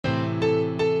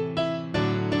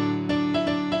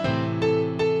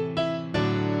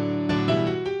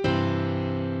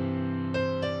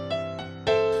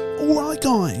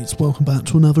guys, welcome back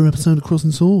to another episode of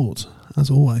Crossing Swords.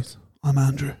 As always, I'm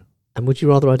Andrew. And would you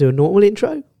rather I do a normal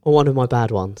intro or one of my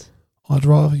bad ones? I'd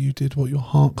rather you did what your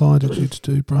heart guided you to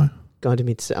do, bro. Guided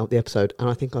me to set up the episode, and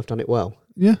I think I've done it well.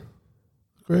 Yeah,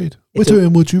 agreed. We're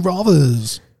doing Would You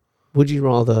Rathers. Would you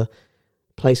rather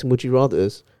play some Would You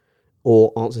Rathers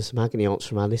or answer some agony answers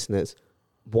from our listeners?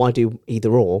 Why do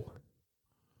either or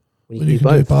when you can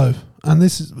do both? And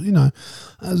this is, you know,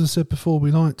 as I said before,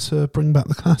 we like to bring back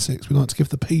the classics. We like to give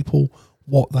the people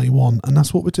what they want, and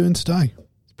that's what we're doing today.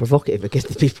 It's provocative. It gets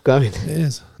the people going. It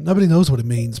is. Nobody knows what it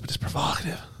means, but it's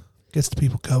provocative. Gets the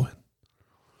people going.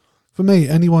 For me,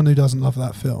 anyone who doesn't love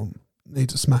that film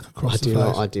needs a smack across the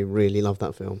face. I do really love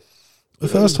that film. The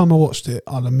first time I watched it,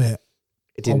 I'll admit,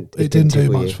 it didn't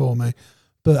do much for me.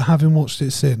 But having watched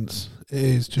it since, it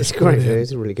is just it's great. brilliant.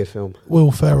 It's a really good film.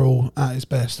 Will Ferrell at his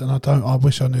best, and I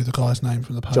wish I knew the guy's name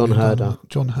from the poem. John Herder.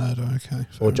 John Herder, okay.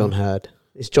 Or John Hurd.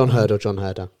 It's John Hurd or John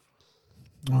Herder.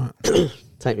 Right.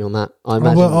 Take me on that.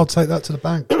 I'll take that to the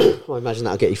bank. I imagine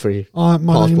that'll get you through. My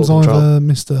name's either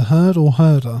Mr. Hurd or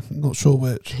Herder. Not sure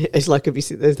which. It's like, have you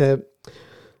seen there's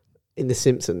in The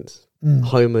Simpsons,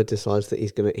 Homer decides that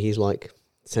he's like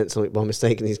sent something by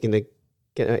mistake and he's gonna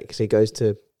get it because he goes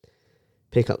to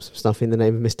pick up some stuff in the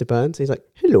name of Mr. Burns. He's like,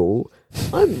 "Hello,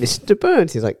 I'm Mr.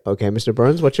 Burns." He's like, "Okay, Mr.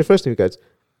 Burns, what's your first name?" He goes,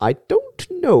 "I don't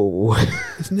know."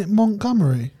 Isn't it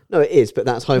Montgomery? No, it is, but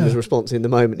that's Homer's response in the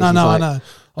moment. No, I know.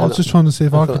 I was just trying to see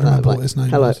if I could remember what his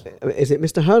name was. Hello, is it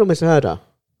Mr. Hurd or Mr. Herder?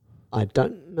 I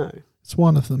don't know. It's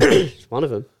one of them. It's one of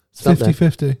them. It's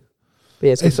 50-50.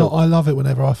 Yeah, it's not, I love it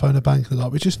whenever I phone a bank. They're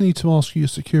like, we just need to ask you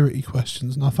security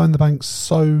questions. And I phone the bank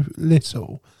so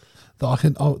little that I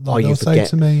can, they'll say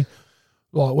to me,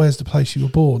 like, where's the place you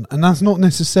were born? And that's not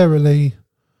necessarily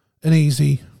an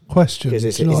easy question. Is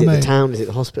it the town? Is it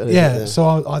the hospital? Yeah.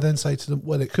 So I then say to them,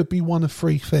 well, it could be one of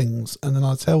three things. And then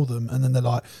I tell them, and then they're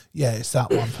like, yeah, it's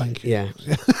that one. Thank you.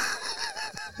 Yeah.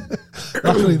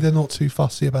 Luckily, they're not too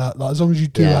fussy about, like, as long as you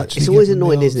do actually. It's always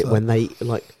annoying, isn't it, when they,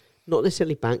 like, not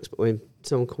necessarily banks, but when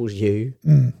someone calls you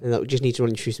and we just need to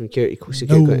run you through some security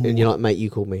and you're like, mate, you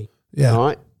called me. Yeah. All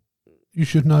right. You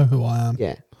should know who I am.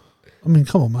 Yeah. I mean,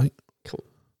 come on, mate. Come on.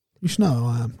 You should know who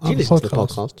I am. Do you listen to the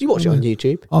podcast? Do you watch it on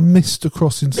YouTube? I'm Mr.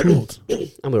 Crossing Swords.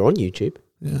 And we're on YouTube.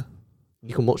 Yeah.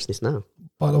 You can watch this now.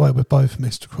 By the way, we're both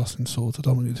Mr. Crossing Swords. I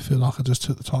don't want you to feel like I just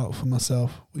took the title for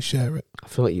myself. We share it. I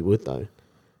feel like you would, though.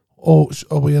 Or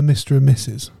are we a Mr. and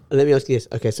Mrs.? Let me ask you this.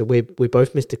 Okay, so we're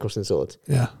both Mr. Crossing Swords.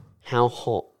 Yeah. How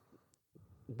hot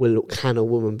can a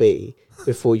woman be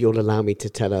before you'll allow me to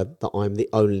tell her that I'm the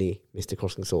only Mr.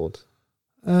 Crossing Swords?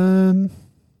 I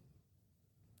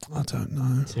don't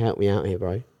know. So help me out here,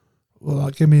 bro. Well,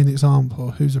 like, give me an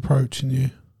example. Who's approaching you?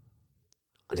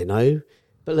 I don't know.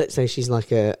 But let's say she's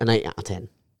like an 8 out of 10.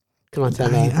 Can I tell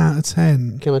her? 8 out of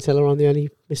 10. Can I tell her I'm the only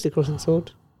Mr. Crossing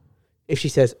Sword? If she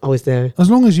says, "Oh, is there?" As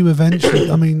long as you eventually,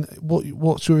 I mean,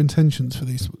 what's your intentions for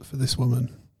this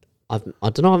woman? I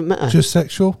don't know. I haven't met her. Just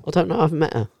sexual? I don't know. I haven't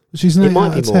met her. She's an 8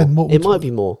 out of 10. It might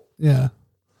be more. Yeah.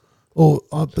 Or,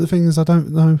 but the thing is, I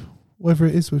don't know whether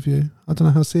it is with you. I don't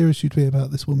know how serious you'd be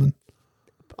about this woman.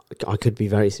 I could be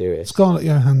very serious. Scarlett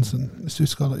Johansson. Let's do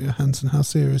Scarlett Johansson. How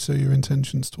serious are your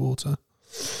intentions towards her?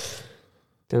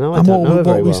 Don't know. What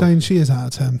are we saying she is out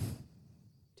of 10?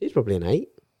 She's probably an 8.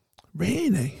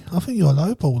 Really? I think you're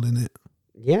lowballing it.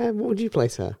 Yeah. What would you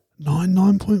place her?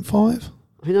 9.5?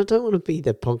 I mean, I don't want to be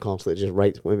the podcast that just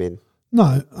rates women.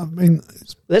 No, I mean...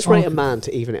 Let's rate a man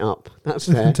to even it up. That's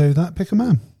fair. We can do that. Pick a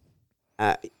man.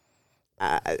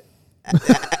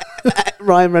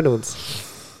 Ryan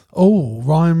Reynolds. Oh,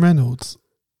 Ryan Reynolds.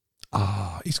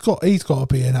 He's got to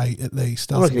be an 8 at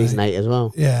least. I reckon he's an 8 as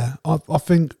well. Yeah, I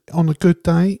think on a good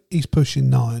day he's pushing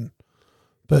 9.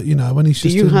 But you know, when he's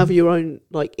just... Do you have your own,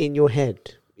 like, in your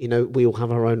head? You know, we all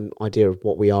have our own idea of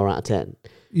what we are out of 10.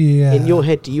 Yeah. In your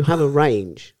head, do you have a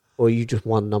range, or are you just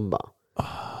one number?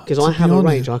 Because I have a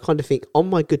range. I kind of think on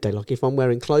my good day, like if I'm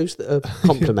wearing clothes that are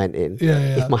complimenting,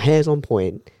 if my hair's on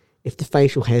point, if the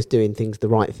facial hair's doing the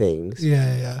right things,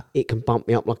 it can bump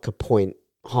me up like a point,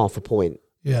 half a point.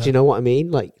 Yeah. Do you know what I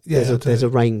mean? Like, there's a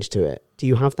range to it. Do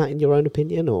you have that in your own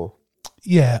opinion, or?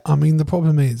 Yeah, I mean, the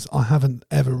problem is I haven't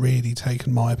ever really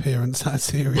taken my appearance that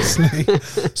seriously.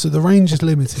 So the range is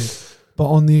limited. But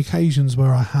on the occasions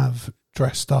where I have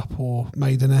dressed up or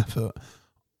made an effort...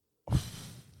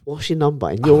 What's your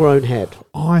number in your own head?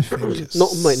 I think it's...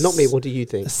 Not me, what do you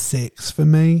think? A 6 for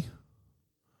me,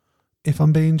 if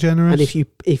I'm being generous. And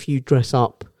if you dress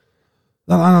up...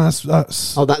 No,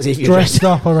 that's... Oh, that's if you dressed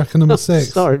up, I reckon I'm a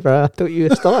 6. Sorry, bro, I thought you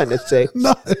were starting at 6.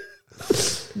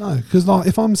 No, because like,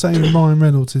 if I'm saying Ryan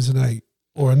Reynolds is an 8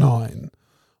 or a 9,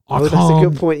 That's a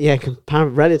good point. Yeah,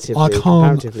 relatively. I can't.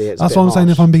 Comparatively, it's that's what I'm saying.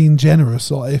 If I'm being generous,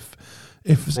 like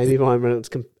if maybe Ryan Reynolds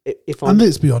can. And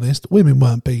let's be honest, women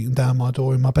weren't beating down my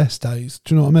door in my best days.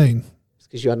 Do you know what I mean? It's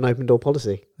because you had an open door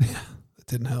policy. Yeah, it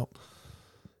didn't help.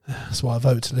 That's why I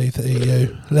vote to leave the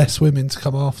EU. Less women to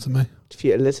come after me.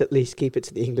 Let's at least keep it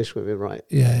to the English women, right?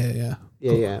 Yeah.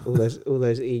 All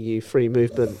those EU free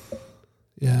movement.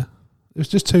 Yeah, it was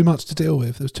just too much to deal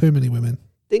with. There was too many women.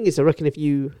 Thing is, I reckon if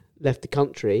you left the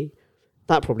country,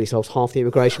 that probably solves half the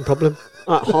immigration problem.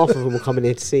 Half of them will come in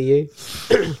here to see you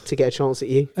to get a chance at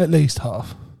you. At least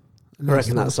half. I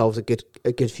reckon that solves a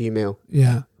good few mil.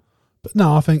 Yeah, but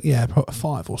no, I think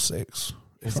 5 or 6.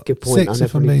 That's a good point. I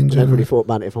never really thought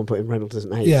about it. If I'm putting Reynolds as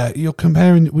an 8, yeah, you're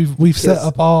comparing. We've set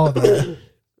a bar there.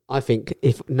 I think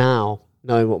if now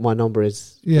knowing what my number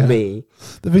is, me,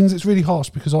 the thing is, it's really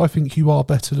harsh because I think you are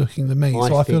better looking than me,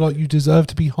 so I feel like you deserve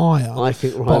to be higher. I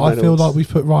think Ryan Reynolds, I feel like we've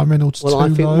put Ryan Reynolds too low. I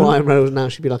think Ryan Reynolds now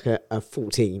should be like a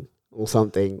 14 or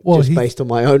something, just based on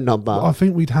my own number. I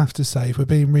think we'd have to say, if we're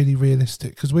being really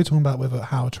realistic, because we're talking about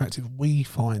how attractive we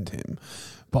find him.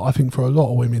 But I think for a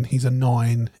lot of women, he's a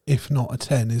 9, if not a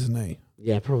 10, isn't he?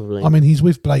 Yeah, probably. I mean, he's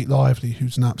with Blake Lively,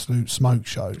 who's an absolute smoke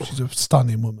show. She's a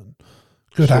stunning woman.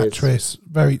 Good actress.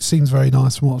 Seems very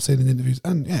nice from what I've seen in interviews.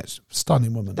 And yes,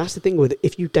 stunning woman. That's the thing with it.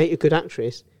 If you date a good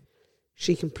actress,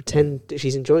 she can pretend that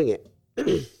she's enjoying it.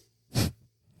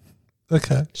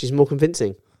 Okay. She's more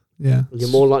convincing. Yeah. You're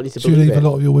more likely to believe it. Do you leave a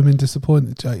lot of your women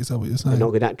disappointed, Jake? Is that what you're saying? They're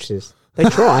not good actresses. They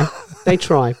try. They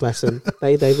try, bless them.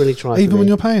 They really try. Even when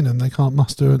you're paying them, they can't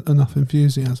muster enough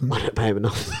enthusiasm. I don't pay them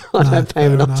enough. I don't pay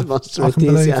them enough to muster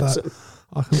enthusiasm.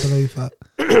 I can believe that.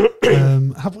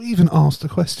 Have we even asked a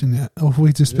question yet? Or have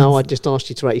we just No, I just asked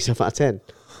you to rate yourself out of 10.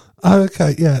 Oh,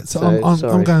 okay, yeah. So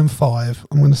I'm going 5.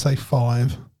 I'm going to say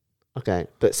 5. Okay,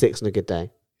 but 6 on a good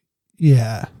day.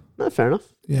 Yeah. No, fair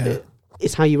enough. Yeah.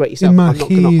 It's how you rate yourself. In my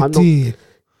head.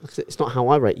 It's not how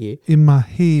I rate you. In my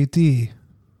head.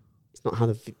 It's not how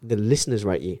the listeners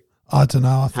rate you. I don't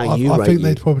know. I think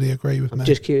they'd probably agree with me. I'm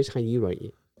just curious how you rate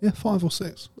you. Yeah, 5 or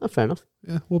 6. Oh, fair enough.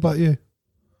 Yeah. What about you?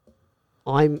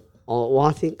 I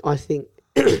think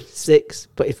 6.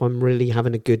 But if I'm really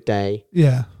having a good day,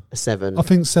 a 7. I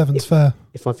think 7's fair.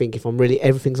 If I'm really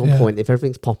everything's on point, if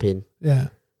everything's popping. Yeah.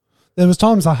 There was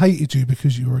times I hated you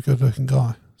because you were a good-looking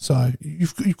guy. So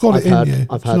you've got it in you.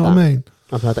 I've heard that. What I mean?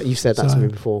 I've heard that. You've said that to me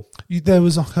before. There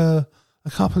was like a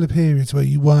couple of periods where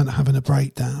you weren't having a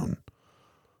breakdown.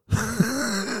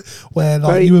 Where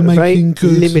like you were making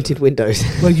good limited windows.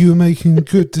 Where you were making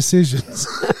good decisions.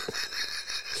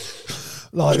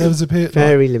 Like there was a period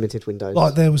very limited windows.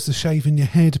 Like there was the shaving your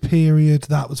head period.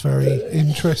 That was very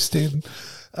interesting.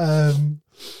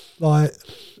 Like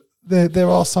there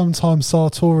are sometimes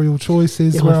sartorial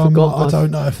choices where I'm like, I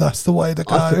don't know if that's the way to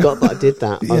go. I forgot that I did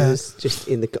that. I was just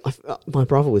in my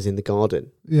brother was in the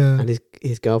garden. Yeah. And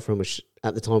his girlfriend was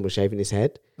at the time was shaving his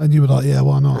head. And you were like, yeah,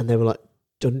 why not? And they were like,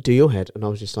 do your head. And I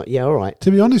was just like, yeah, all right.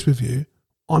 To be honest with you,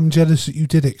 I'm jealous that you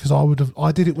did it because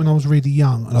I did it when I was really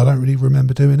young and I don't really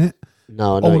remember doing it.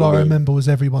 No, all I remember was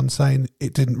everyone saying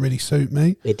it didn't really suit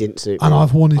me. It didn't suit me. And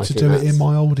I've wanted to do it in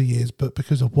my older years, but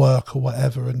because of work or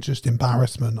whatever and just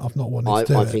embarrassment, I've not wanted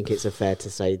to do it. I think it's fair to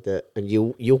say that, and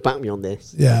you'll back me on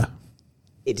this. Yeah.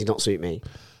 It did not suit me.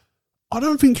 I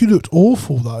don't think you looked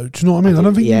awful, though. Do you know what I mean? I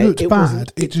don't think you looked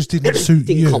bad. It just didn't suit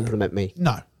you. It didn't compliment me.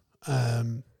 No.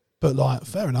 But, like,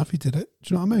 fair enough, you did it.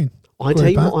 Do you know what I mean? I tell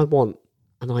you what I want,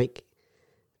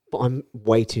 but I'm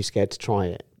way too scared to try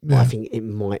it. But I think it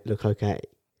might look okay.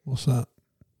 What's that?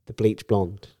 The bleach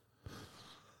blonde.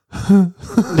 I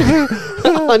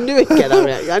knew it'd get that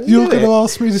reaction. You're going to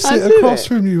ask me to sit across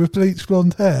from you with bleach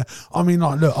blonde hair. I mean,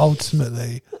 like, look,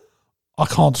 ultimately, I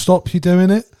can't stop you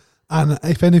doing it. And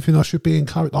if anything, I should be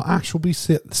encouraged. Like, Ash will be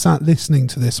sat listening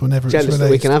to this whenever it's released.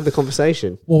 That we can have the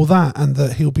conversation. Well, that, and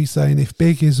that he'll be saying, if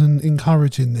Big isn't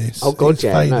encouraging this, oh God,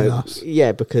 yeah, no, us.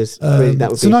 Yeah, because really, that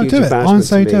would be a huge do it. I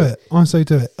say do it. I say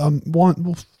do it.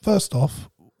 Well, first off,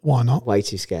 why not? Way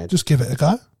too scared. Just give it a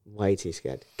go. Way too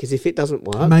scared. Because if it doesn't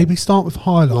work, maybe start with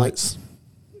highlights.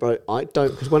 Bro, I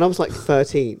don't. Because when I was like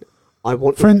 13. I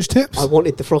wanted French tips. I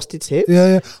wanted the frosted tips.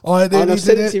 Yeah. And I've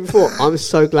said it to you before. I'm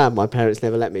so glad my parents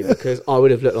never let me because I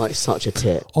would have looked like such a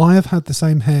tit. I have had the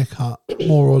same haircut,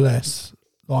 more or less.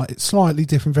 Like it's slightly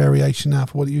different variation now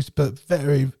for what it used to, but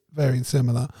very, very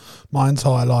similar. My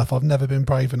entire life, I've never been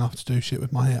brave enough to do shit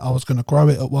with my hair. I was going to grow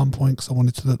it at one point because I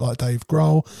wanted to look like Dave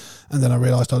Grohl, and then I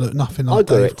realised I looked nothing like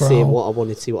Dave Grohl. I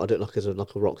wanted to see what I looked like as a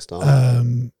rock star.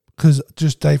 because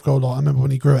just Dave Grohl, like, I remember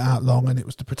when he grew it out long and it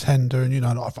was the Pretender, and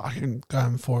like fucking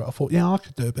going for it. I thought, yeah, I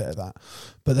could do a bit of that,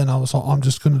 but then I was like, I'm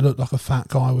just going to look like a fat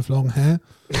guy with long hair.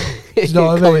 You know what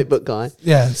I mean? Comic book guy.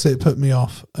 Yeah, so it put me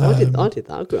off. I did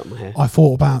that. I grew up my hair. I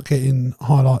thought about getting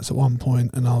highlights at one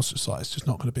point, and I was just like, it's just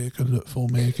not going to be a good look for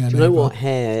me again. Do you know what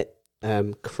hair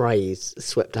craze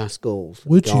swept our schools?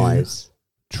 Would guys?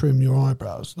 You trim your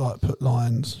eyebrows, like put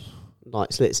lines,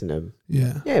 like slits in them?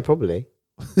 Yeah, probably.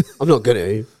 I'm not going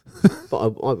to, but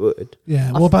I would.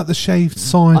 Yeah. What about the shaved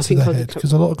sides of the head?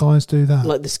 Because a lot of guys do that,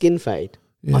 like the skin fade.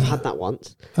 Yeah. I've had that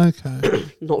once. Okay.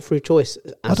 Not through choice.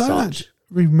 I don't actually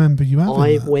remember you having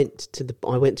I went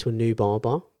to a new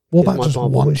barber. What about my just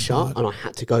barber one was shut, and I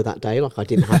had to go that day. Like I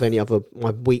didn't have any other.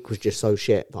 My week was just so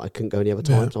shit that I couldn't go any other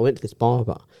time. So I went to this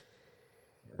barber,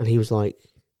 and he was like,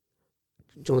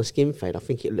 "Do you want a skin fade? I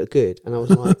think it looked good." And I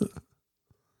was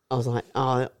like,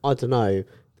 I don't know.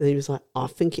 And he was like, I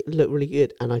think it looked really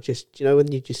good. And I just, when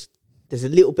there's a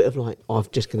little bit of like, I'm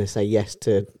just going to say yes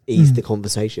to ease the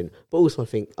conversation. But also I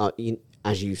think,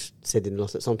 as you said in the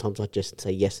last, that sometimes I just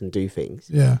say yes and do things.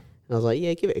 Yeah. And I was like,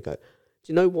 yeah, give it a go. Do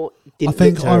you know what? I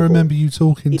think I remember you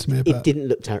talking to me about it. It didn't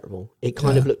look terrible. It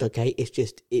kind of looked okay. It's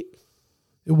just, it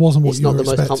wasn't what you were expecting. It's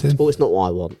not the most comfortable. It's not what I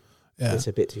want. Yeah. It's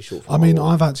a bit too short for me.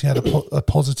 I've actually had a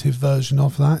positive version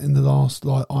of that in the last,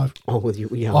 like, I've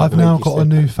now got a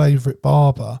new favourite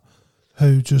barber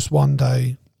who just one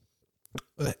day,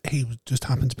 he just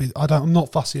happened to be, I'm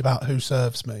not fussy about who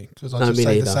serves me, because I just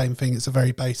say the same thing. It's a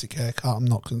very basic haircut. I'm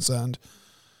not concerned.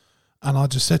 And I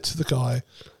just said to the guy,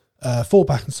 4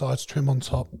 back and sides, trim on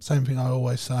top. Same thing I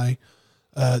always say.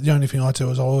 The only thing I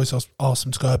do is I always ask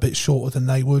them to go a bit shorter than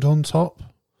they would on top.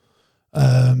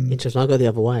 Interesting. I go the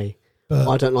other way. But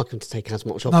I don't like them to take as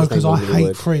much off. No, because I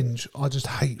hate fringe. I just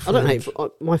hate fringe. I don't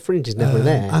hate... My fringe is never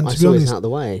there. And to be honest, out of the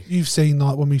way. You've seen,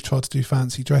 like, when we've tried to do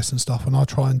fancy dress and stuff, when I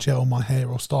try and gel my hair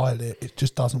or style it, it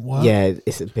just doesn't work. Yeah,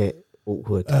 it's a bit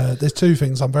awkward. There's 2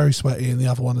 things. I'm very sweaty, and the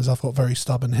other one is I've got very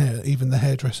stubborn hair. Even the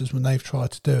hairdressers, when they've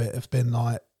tried to do it, have been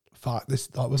like, fuck, this,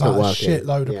 like, without a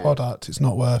shitload of product, it's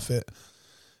not worth it.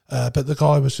 But the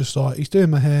guy was just like, he's doing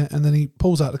my hair, and then he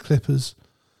pulls out the clippers,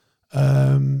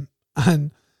 and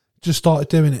just started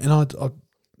doing it, and I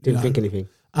didn't think anything.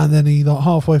 And then he, like,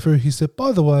 halfway through, he said,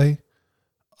 "By the way,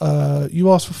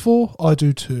 you asked for 4, I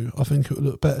do 2. I think it would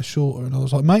look better shorter." And I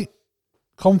was like, "Mate,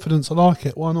 confidence, I like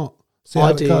it. Why not? See how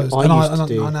it goes." I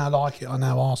now like it. I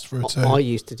now asked for a 2. I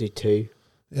used to do 2.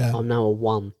 Yeah, I'm now a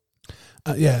 1.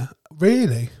 Yeah,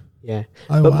 really. Yeah,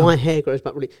 but my hair grows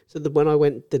back really. So when I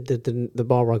went the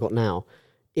barber I got now,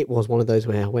 it was one of those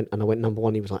where I went number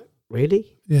 1. He was like,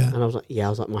 "Really?" Yeah. And I was like, "Yeah." I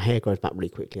was like, "My hair grows back really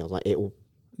quickly." I was like,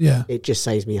 It just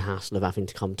saves me a hassle of having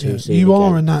to come too soon. You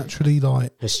are a naturally,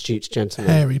 like, astute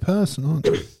gentleman, hairy person, aren't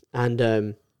you?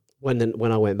 And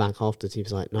when I went back afterwards, he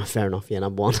was like, "No, fair enough. Yeah,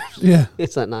 number 1." Yeah.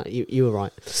 It's like, "No, you were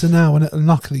right." So now, and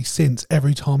luckily, since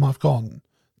every time I've gone,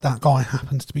 that guy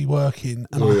happens to be working,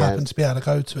 and I happen to be able to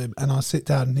go to him, and I sit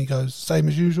down, and he goes, "Same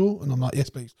as usual," and I'm like, "Yes,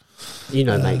 please." Mate,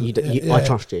 I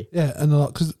trust you. Yeah, and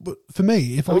because for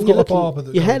me, if I've got a barber,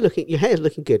 that your hair's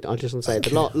looking good. I just want to say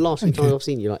the last few times I've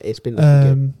seen you, like, it's been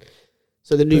looking good.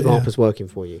 So the new barber's working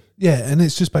for you. Yeah, and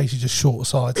it's just basically just shorter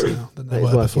sides now than they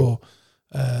were before.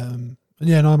 And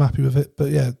I'm happy with it.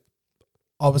 But yeah,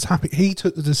 I was happy. He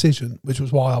took the decision, which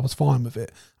was why I was fine with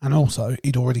it. And also,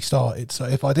 he'd already started. So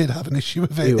if I did have an issue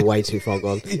with it... You were way too far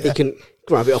gone. He can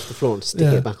grab it off the floor and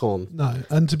stick it back on. No,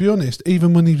 and to be honest,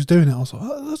 even when he was doing it, I was like,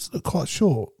 oh, that's quite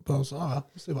short. But I was like, oh,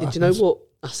 let's see what happens. Do you know what?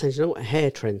 Do you know what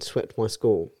hair trend swept my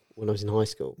school when I was in high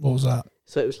school? What was that?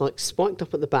 So it was like spiked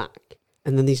up at the back,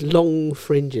 and then these long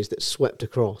fringes that swept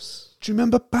across. Do you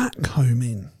remember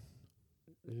backcombing?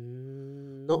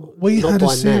 We had a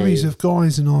series of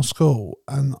guys in our school,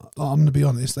 and I'm going to be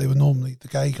honest, they were normally the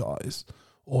gay guys,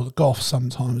 or the goths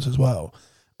sometimes as well,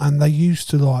 and they used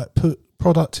to, like, put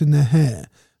product in their hair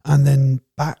and then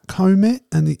backcomb it,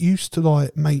 and it used to,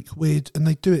 like, make weird, and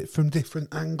they do it from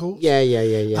different angles. Yeah.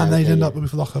 And they'd end up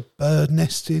with, like, a bird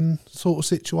nesting sort of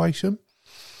situation.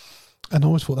 And I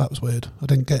always thought that was weird. I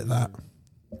didn't get that.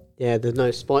 Yeah, there's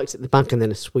no spikes at the back and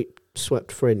then a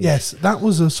swept fringe. Yes, that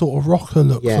was a sort of rocker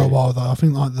look for a while, though. I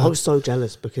think, like, I was so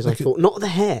jealous because I thought, not the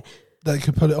hair. They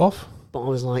could pull it off? But I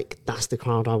was like, that's the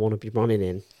crowd I want to be running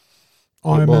in.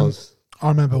 I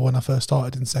remember when I first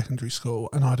started in secondary school,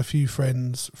 and I had a few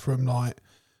friends from, like,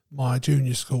 my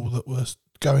junior school that was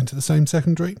going to the same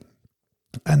secondary,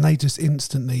 and they just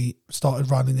instantly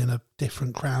started running in a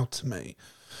different crowd to me.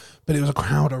 But it was a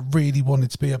crowd I really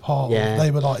wanted to be a part of. They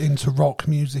were, like, into rock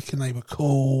music, and they were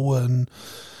cool, and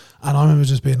I remember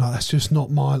just being like, that's just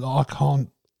not my, like, I can't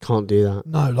Can't do that.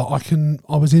 No, like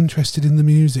I was interested in the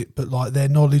music, but like their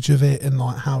knowledge of it and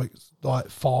like how it's like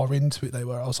far into it they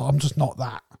were. I was like, I'm just not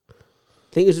that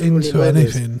into really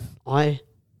anything. I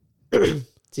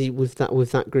see with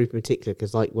that group in particular,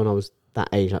 because like when I was that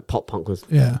age, like pop punk was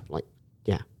it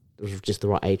was just the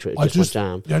right age for it. Just my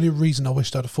jam. The only reason I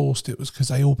wished I'd have forced it was because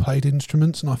they all played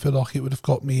instruments, and I feel like it would have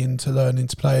got me into learning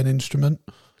to play an instrument.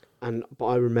 But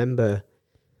I remember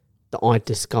that I'd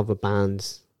discover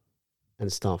bands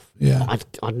and stuff. Yeah,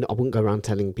 I wouldn't go around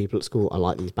telling people at school I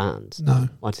like these bands. No,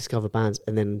 I discover bands,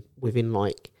 and then within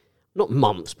like not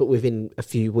months, but within a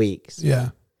few weeks,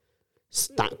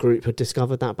 that group had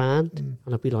discovered that band,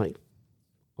 and I'd be like,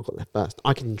 I got there first.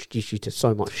 I can introduce you to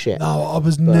so much shit. No, I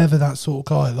was never that sort of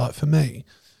guy. Like for me,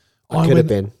 Going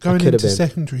into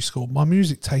secondary school, my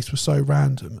music taste was so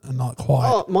random and like quite.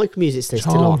 Oh, my music taste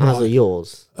still as are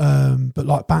yours. But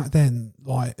like back then,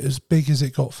 like as big as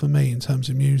it got for me in terms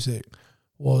of music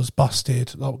was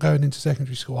Busted. Like going into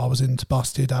secondary school, I was into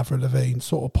Busted, Avril Lavigne,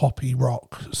 sort of poppy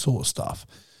rock sort of stuff.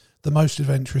 The most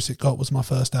adventurous it got was my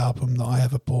first album that I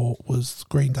ever bought was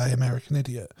Green Day, American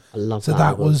Idiot. I love that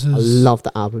album. I love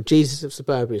that album. Jesus of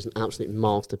Suburbia is an absolute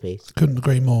masterpiece. Couldn't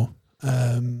agree more.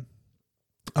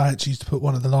 I actually used to put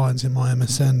one of the lines in my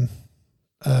MSN.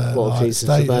 Jesus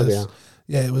of Suburbia?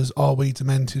 Yeah, it was, "Are we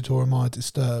demented or am I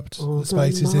disturbed?" The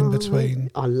spaces in between.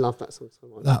 I love that song so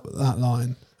much. That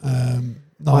line.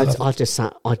 I just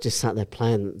sat there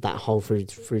playing that whole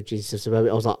through Jesus of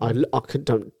Suburbia. I was like, I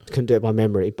couldn't do it by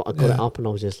memory, but I got it up and I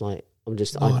was just like,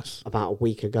 nice. About a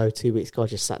week ago, 2 weeks ago, I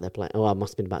just sat there playing. Oh, it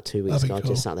must have been about 2 weeks ago. Cool. I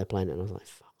just sat there playing it and I was like,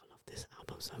 fuck, I love this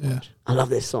album so much. I love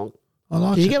this song. I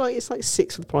like it. Did you get it's like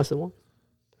 6 for the price of one?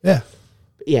 Yeah.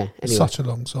 But yeah, anyway. Such a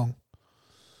long song.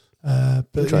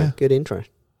 Good intro.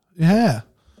 Yeah.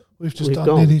 We've just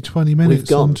done nearly 20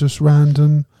 minutes on just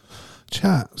random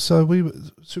chat. So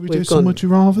should we do some would you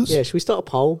rathers? Yeah, should we start a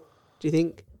poll? Do you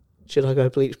think? Should I go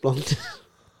bleach blonde?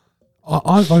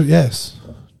 I vote yes.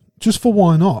 Just for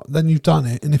why not? Then you've done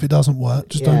it, and if it doesn't work,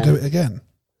 just don't do it again.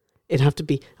 It'd have to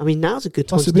be. I mean, now's a good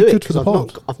time to do it because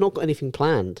I've not got anything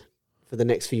planned for the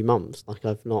next few months. Like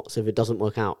I've not. So if it doesn't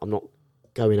work out, I'm not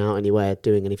going out anywhere,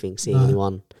 doing anything, seeing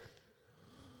anyone.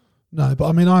 No, but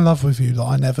I mean, I love with you that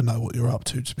I never know what you're up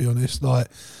to be honest. Like,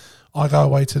 I go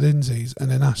away to Lindsay's and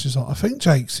then Ash is like, I think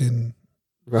Jake's in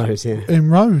Rhodes, in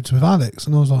Rhodes with Alex.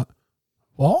 And I was like,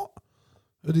 what?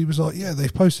 And he was like, yeah,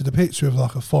 they've posted a picture of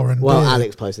like a foreign beer.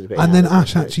 Alex posted a picture. And then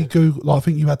Ash actually Googled, like, I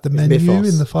think you had the menu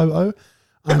in the photo.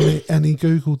 And he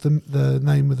Googled the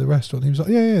name of the restaurant. He was like,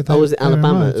 yeah. Was it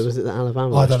Alabama? Was it the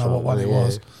Alabama I don't know what one it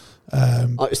was.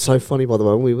 It's so funny, by the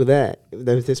way, when we were there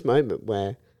was this moment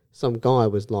where some Greek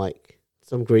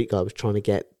guy was trying to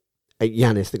get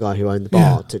Yanis, the guy who owned the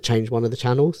bar, to change one of the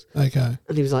channels. Okay.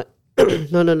 And he was like,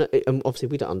 no. Obviously,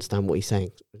 we don't understand what he's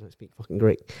saying. We don't speak fucking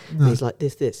Greek. No. And he's like,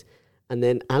 this. And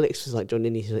then Alex was like, John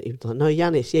in, he was like, no,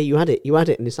 Yanis, yeah, you had it.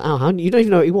 And it's like, how you don't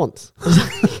even know what he wants. I was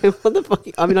like, what the fuck?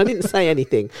 I mean, I didn't say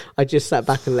anything. I just sat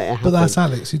back and let it happen. But that's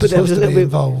Alex. He just wants to be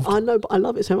involved. I know, but I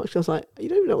love it so much. I was like, you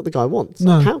don't even know what the guy wants.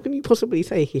 No. Like, how can you possibly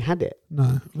say he had it?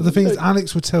 No. But the thing is,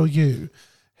 Alex would tell you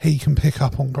he can pick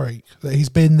up on Greek, that he's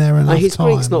been there enough times. His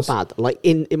Greek's not bad. Like,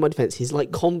 in my defence, he's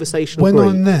like conversational when Greek.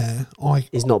 I'm there,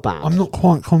 he's not bad. I'm not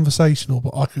quite conversational,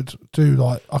 but I can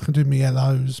do me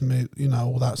hellos,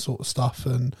 all that sort of stuff,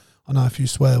 and I know a few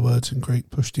swear words in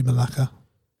Greek. Pushti malaka.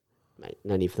 Mate,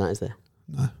 no need for that, is there?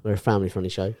 No. We're a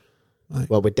family-friendly show. Mate.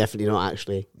 Well, we're definitely not,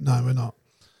 actually. No, we're not.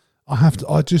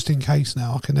 I just in case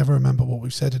now, I can never remember what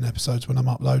we've said in episodes when I'm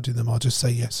uploading them. I'll just say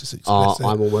yes, it's explicit.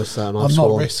 I'm almost certain I'm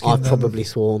not risking I've probably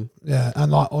sworn. Yeah,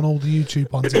 and like on all the YouTube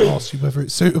ones, it asks you whether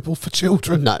it's suitable for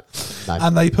children. No.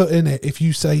 And they put in it, if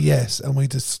you say yes and we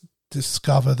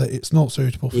discover that it's not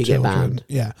suitable for children. Get banned.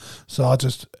 Yeah. So I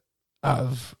just, out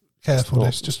of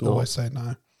carefulness, always say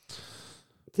no.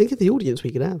 Think of the audience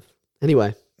we could have.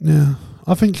 Anyway. Yeah,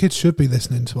 I think kids should be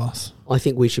listening to us. I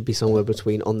think we should be somewhere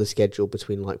on the schedule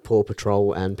between like Paw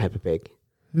Patrol and Peppa Pig.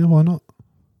 Yeah, why not?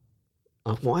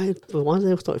 Why do they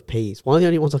all start with P's? Why are the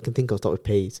only ones I can think of start with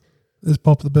P's? There's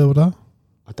Bob the Builder.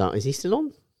 Is he still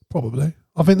on? Probably.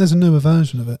 I think there's a newer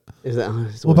version of it. Is that?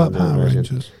 What about Power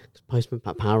Rangers? Postman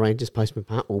Pat, Power Rangers, Postman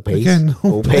Pat, all P's. Again,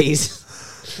 all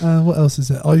P's. What else is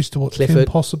it? I used to watch Clifford. Kim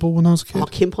Possible when I was a kid.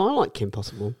 I like Kim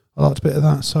Possible. I liked a bit of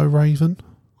that. So Raven.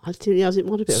 I didn't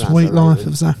want a bit of that. Sweet Life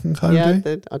of Zack and Cody.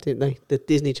 Yeah, I didn't. The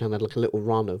Disney Channel had like a little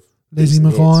run of Lizzie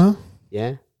McGuire.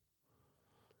 Yeah.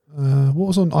 What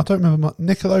was on? I don't remember.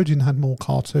 Nickelodeon had more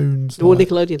cartoons. Well,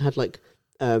 Nickelodeon had like.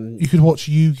 You could watch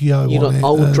Yu-Gi-Oh! You got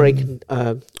old Drake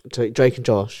and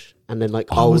Josh and then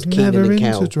like I old was Keenan never and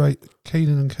into Kel.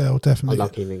 Keenan and Kel, definitely. I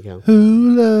love Keenan and Kel.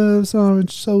 Who loves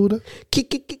orange soda?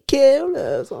 Kel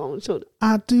loves orange soda.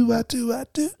 I do.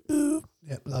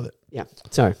 Yep, love it. Yeah.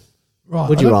 Sorry. Right.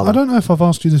 Would you rather? I don't know if I've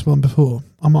asked you this one before.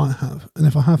 I might have, and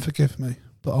if I have, forgive me.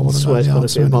 But I want to know the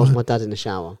answer. It involves anyway. my dad in the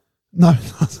shower. No.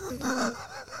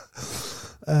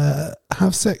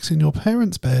 Have sex in your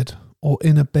parents' bed or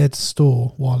in a bed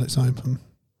store while it's open.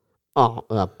 Oh,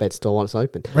 bed store while it's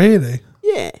open. Really?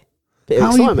 Yeah. Bit of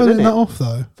How are you pulling that off,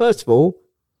 though? First of all,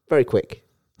 very quick.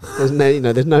 There's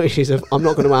no issues of I'm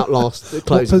not going to outlast the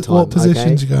closing time. What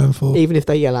positions are you going for? Even if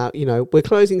they yell out, we're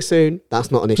closing soon,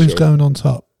 that's not an issue. Who's going on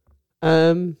top?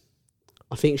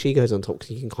 I think she goes on top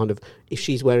because you can kind of, if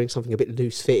she's wearing something a bit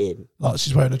loose fitting, like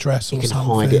she's wearing a dress or something, you can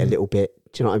hide it a little bit.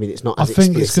 Do you know what I mean? It's not. I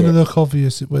think it's going to look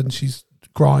obvious when she's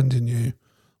grinding you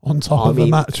on top of a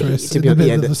mattress in the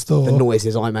middle of the store. The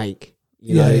noises I make,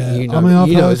 you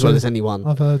know as well as anyone.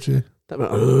 I've heard you. Don't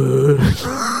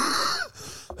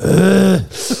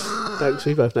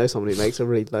we both know somebody who makes a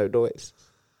really low noise?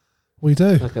 We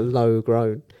do. Like a low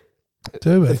groan.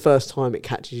 Do we? The first time it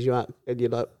catches you out and you're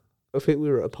like, I think we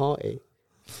were at a party.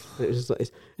 And it was just like,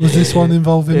 was this one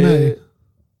involving me?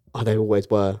 Oh, they always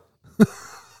were.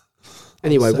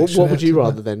 Anyway, what would you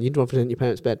rather then? You'd rather in your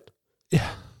parents' bed? Yeah.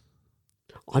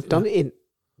 I've done it in,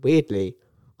 weirdly,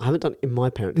 I haven't done it in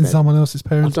my parents' bed. In someone else's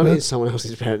parents' bed? I've done it in someone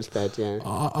else's parents' bed, yeah.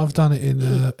 I've done it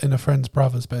in a friend's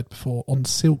brother's bed before on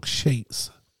silk sheets.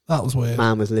 That was weird.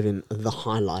 Man was living the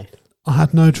high life. I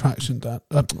had no traction, Dad.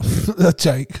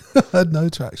 Jake. I had no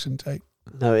traction, Jake.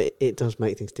 No, it does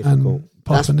make things difficult. And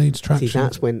Papa needs traction. See,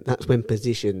 that's when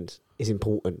positions is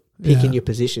important. Picking your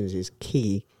positions is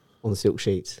key on silk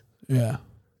sheets. Yeah.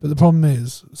 But the problem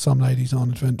is, some ladies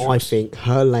aren't adventurous. I think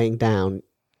her laying down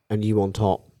and you on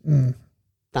top,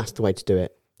 that's the way to do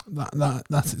it.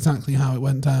 That's exactly how it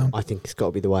went down. I think it's got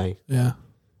to be the way. Yeah.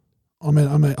 I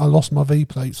lost my V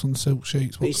plates on silk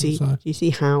sheets. But you see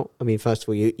how? I mean, first of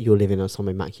all, you're living on some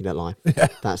immaculate life. Yeah.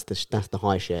 That's the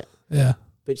high shit. Yeah.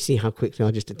 But you see how quickly I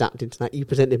just adapted to that. You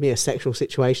presented me a sexual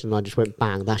situation, and I just went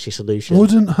bang. That's your solution.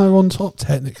 Wouldn't her on top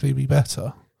technically be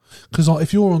better? Because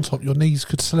if you're on top, your knees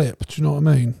could slip. Do you know what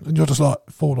I mean? And you're just like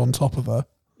fall on top of her.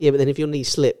 Yeah, but then if your knees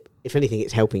slip, if anything,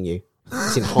 it's helping you.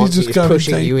 It's enhancing. It's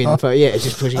pushing you in. It's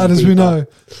just pushing. And as we know,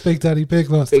 Big Daddy Big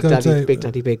likes to go deep. Big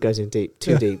Daddy Big goes in deep.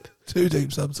 Too deep. Too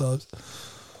deep sometimes.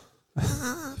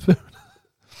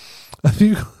 Have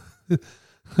you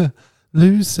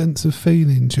lose sense of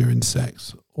feeling during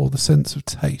sex or the sense of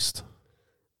taste?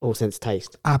 Or sense of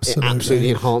taste. Absolutely. It absolutely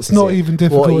enhances It's not even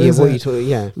difficult, is it?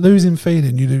 Yeah. Losing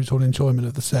feeling, you lose all enjoyment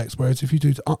of the sex, whereas if you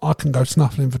do, I can go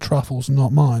snuffling for truffles and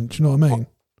not mind. Do you know what I mean?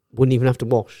 Wouldn't even have to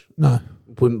wash. No.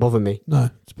 Wouldn't bother me. No.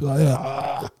 Just be like,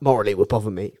 yeah. Morally, it would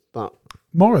bother me, but...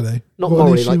 Morally? Not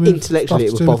morally, like intellectually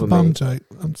it would bother me.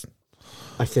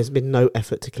 If there's been no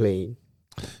effort to clean.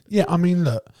 Yeah, I mean,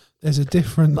 look, there's a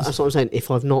difference. But that's what I'm saying. If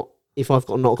I've not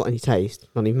got any taste,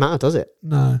 doesn't even matter, does it?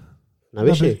 No. No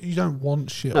issue. You don't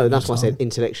want shit. No, that's why I said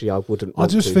intellectually I wouldn't I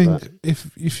just think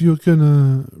if you're going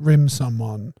to rim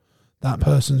someone, that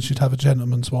person should have a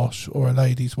gentleman's wash or a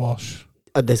lady's wash.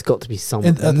 There's got to be some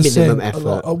minimum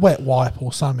effort. A wet wipe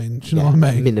or something. Do you know what I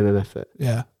mean? Minimum effort.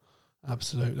 Yeah,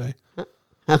 absolutely.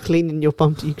 How clean in your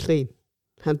bum do you clean?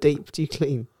 How deep do you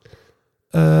clean?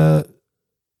 I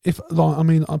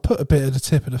put a bit of the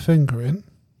tip of the finger in.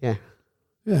 Yeah.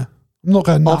 Yeah. I'm not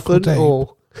going knuckle deep.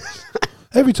 Or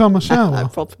every time I shower.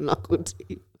 Proper knuckle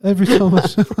deep. Every time I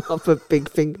shower. Proper big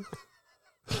finger.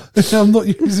 I'm not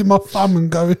using my thumb and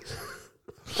going...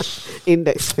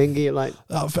 Index finger, you're like...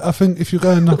 I think if you're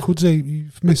going knuckle deep,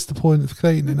 you've missed the point of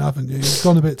cleaning, haven't you? You've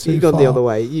gone a bit too far. You've gone the other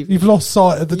way. You've lost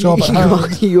sight of the job at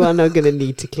hand. You are not going to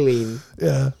need to clean.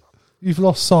 Yeah. You've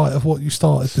lost sight of what you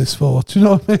started this for. Do you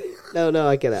know what I mean? No,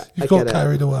 I get it. You've got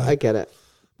carried away. I get it.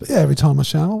 But yeah, every time I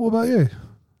shower. What about you?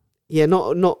 Yeah,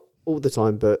 not all the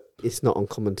time, but it's not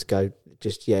uncommon to go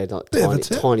just,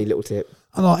 tiny little tip.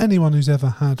 And like anyone who's ever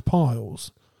had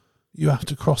piles, you have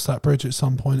to cross that bridge at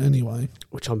some point anyway.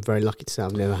 Which I'm very lucky to say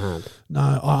I've never had.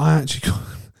 No, I actually got...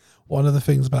 One of the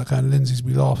things about going to Lindsay's,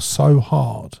 we laugh so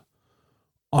hard.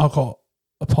 I got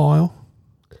a pile.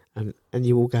 And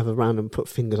you all gather around and put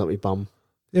fingers up your bum.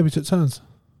 Yeah, we took turns.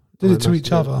 Did it to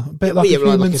each other. A bit like a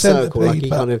human centipede, like but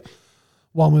kind of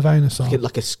one with anus on.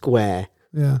 Like a square.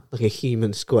 Yeah. Like a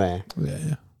human square.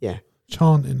 Yeah.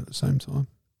 Chanting at the same time.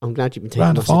 I'm glad you've been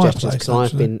taking my suggestions because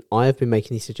I have been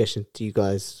making these suggestions to you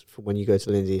guys for when you go to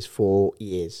Lindsay's for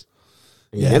years.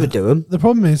 And you never do them. The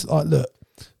problem is, look,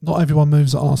 not everyone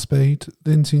moves at our speed.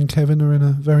 Lindsay and Kevin are in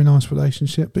a very nice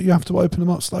relationship, but you have to open them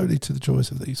up slowly to the joys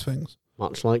of these things.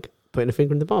 Much like putting a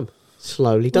finger in the bum.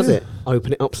 slowly, does it?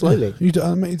 Open it up slowly.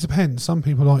 I mean, it depends. Some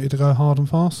people like you to go hard and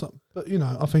fast, but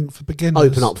I think for beginners,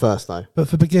 open up first though. But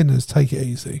for beginners, take it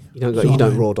easy. You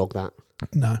don't raw dog that.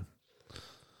 No.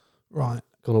 Right.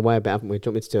 Gone away a bit, haven't we? Do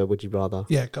you want me to do a would you rather?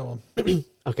 Yeah, go on.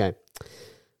 Okay.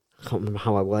 I can't remember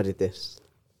how I worded this.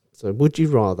 So, would you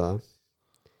rather?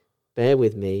 Bear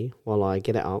with me while I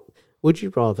get it up. Would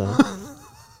you rather?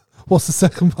 What's the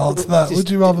second part to that? Would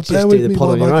you rather bear with me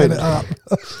while I get it up?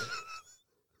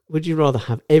 Would you rather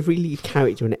have every lead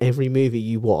character in every movie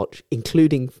you watch,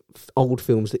 including old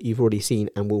films that you've already seen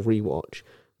and will rewatch,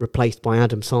 replaced by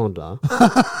Adam Sandler,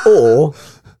 or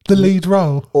the lead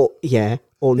role, or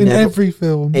in every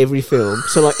film? Every film.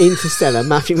 So like Interstellar,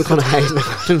 Matthew McConaughey and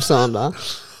Adam Sandler.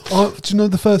 Do you know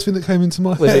the first thing that came into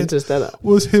my head Interstellar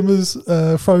was him as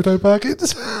Frodo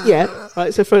Baggins? Yeah,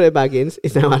 right. So Frodo Baggins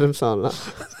is now Adam Sandler.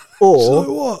 Or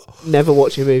so what? Never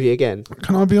watch a movie again.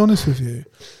 Can I be honest with you?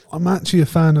 I'm actually a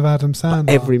fan of Adam Sandler.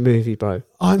 But every movie, bro.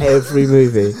 Every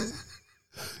movie.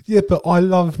 Yeah, but I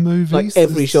love movies. Like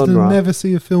every genre. I'll never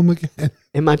see a film again.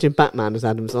 Imagine Batman as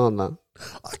Adam Sandler.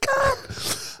 I can't.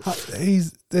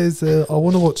 I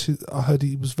want to watch it. I heard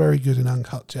he was very good in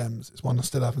Uncut Gems. It's one I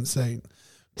still haven't seen.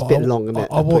 It's a bit long, isn't it?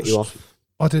 I watched. Put you off.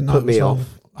 I didn't know. Put me off.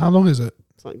 How long is it?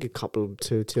 It's like a couple of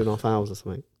 2.5 hours or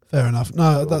something. Fair enough.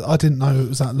 No, I didn't know it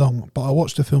was that long. But I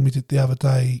watched a film he did the other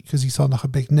day because he signed like a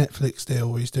big Netflix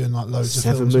deal where he's doing like loads of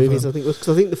films. 7 movies, I think. Because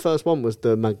I think the first one was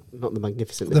not the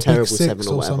Magnificent, the Terrible Big 7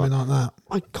 or whatever. Something like that.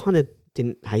 I kind of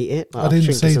didn't hate it. Like, I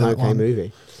didn't see that okay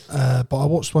movie. But I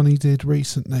watched one he did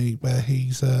recently where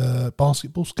he's a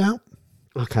basketball scout.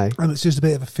 Okay. And it's just a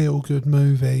bit of a feel-good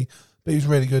movie, but he's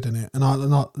really good in it.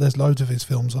 And there's loads of his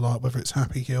films I like, whether it's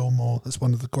Happy Gilmore, that's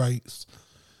one of the greats.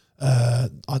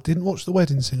 I didn't watch The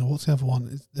Wedding Singer. What's the other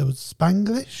one? There was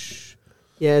Spanglish.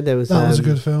 Yeah, there was. That was a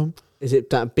good film. Is it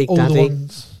Big All Daddy? The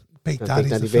ones. Big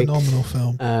Daddy's a phenomenal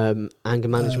film. Anger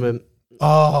Management.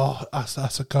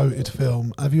 That's a goated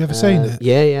film. Have you ever seen it?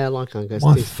 Yeah, I like Anger.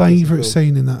 My favourite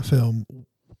scene in that film,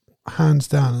 hands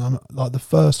down, and I'm like the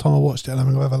first time I watched it, and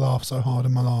I've ever laughed so hard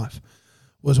in my life,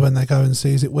 was when they go and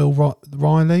see, is it Will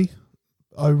Riley?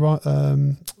 Oh, right,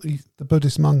 the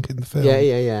Buddhist monk in the film.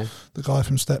 Yeah. The guy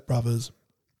from Step Brothers.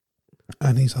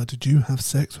 And he's like, "Did you have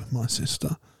sex with my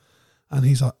sister?" And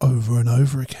he's like, over and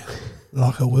over again,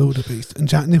 like a wildebeest. And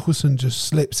Jack Nicholson just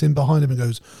slips in behind him and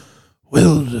goes,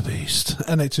 "Wildebeest,"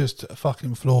 and it just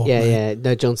fucking floored me. Yeah.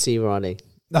 No, John C. Reilly.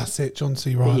 That's it, John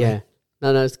C. Reilly. Yeah.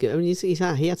 No, it's good. I mean, he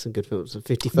had some good films.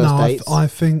 50 First Dates. I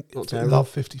think I love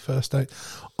 50 First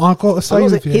Dates. I've got to say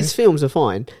with you, his films are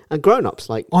fine, and Grown Ups,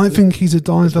 like I think he's a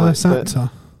diverse actor.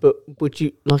 But would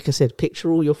you, like I said, picture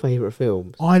all your favourite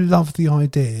films? I love the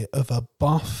idea of a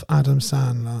buff Adam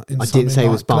Sandler in something didn't say like he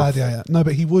was buff. Gladiator. No,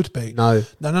 but he would be. No.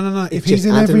 If he's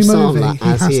in every movie, he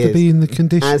has to be in the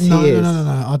condition.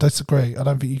 No. I disagree. I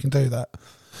don't think you can do that.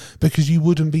 Because you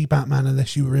wouldn't be Batman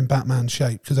unless you were in Batman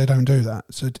shape, because they don't do that.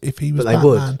 So if he was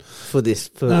Batman... would, for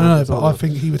this... No, but I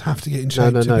think he would have to get in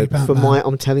shape to be Batman.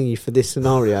 I'm telling you, for this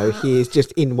scenario, he is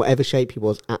just in whatever shape he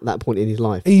was at that point in his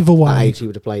life. Either way, that age he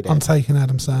would have played it. I'm taking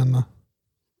Adam Sandler.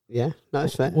 Yeah,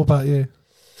 that's fair. What about you?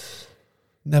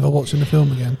 Never watching the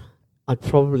film again? I'd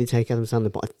probably take Adam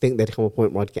Sandler, but I think there'd come a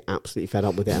point where I'd get absolutely fed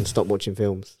up with it and stop watching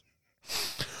films.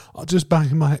 Just going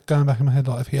back in my head,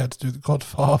 like if he had to do The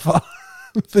Godfather...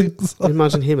 things like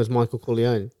imagine him as Michael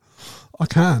Corleone. I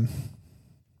can.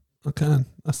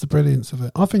 That's the brilliance of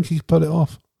it. I think he's put it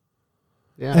off.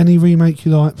 Yeah. Any remake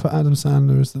you like for Adam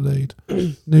Sandler as the lead.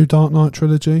 New Dark Knight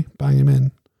trilogy, bang him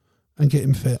in and get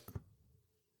him fit.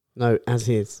 No, as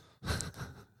his.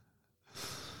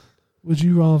 Would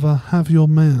you rather have your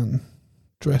man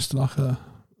dressed like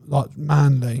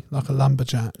manly, like a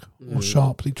lumberjack, or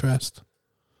sharply dressed?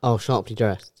 Oh, sharply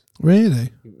dressed. Really?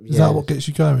 Is that what gets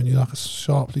you going? You're like a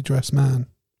sharply dressed man.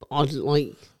 I'd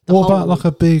like. What about like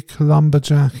a big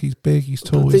lumberjack? He's big, he's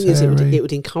tall, he's hairy. It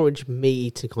would encourage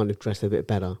me to kind of dress a bit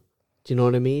better. Do you know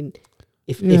what I mean?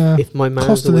 If my man's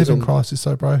cost of living crisis,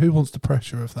 so bro, who wants the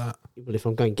pressure of that? Well, if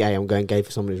I'm going gay, I'm going gay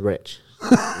for someone who's rich.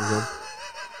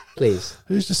 Please.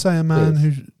 Who's to say a man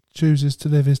who chooses to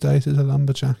live his days as a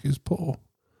lumberjack is poor?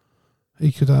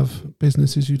 He could have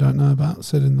businesses you don't know about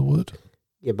set in the wood.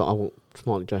 Yeah, but I want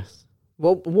smartly dressed.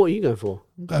 What are you going for?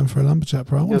 I'm going for a lumberjack,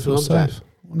 bro. I want to feel safe.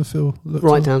 I want to feel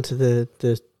right down to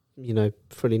the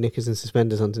frilly knickers and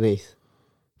suspenders underneath.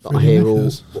 That I hear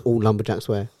all lumberjacks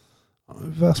wear.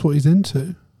 That's what he's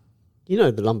into. You know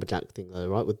the lumberjack thing though,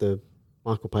 right? With the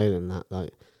Michael Palin and that,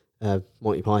 like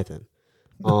Monty Python.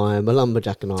 I'm a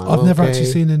lumberjack and I've never actually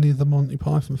seen any of the Monty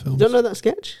Python films. You don't know that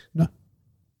sketch? No.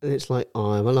 And it's like,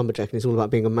 oh, I'm a lumberjack, and it's all about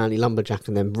being a manly lumberjack,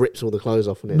 and then rips all the clothes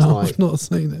off, and it's I've not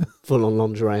seen it. Full on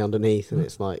lingerie underneath, and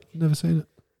it's like, never seen it.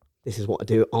 This is what I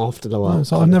do after the work.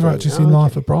 So I've never actually seen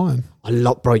Life of Brian. I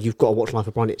love, bro. You've got to watch Life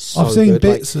of Brian. It's so good. I've seen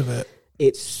bits of it.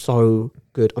 It's so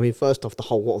good. I mean, first off, the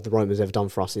whole What Have the Romans Ever Done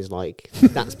For Us is like,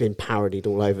 that's been parodied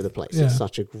all over the place. Yeah. It's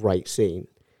such a great scene.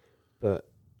 But,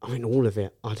 I mean, all of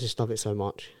it, I just love it so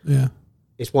much. Yeah.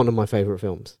 It's one of my favourite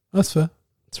films. That's fair.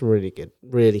 It's really good.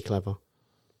 Really clever.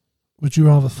 Would you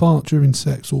rather fart during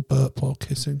sex or burp while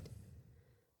kissing?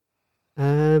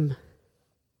 I'm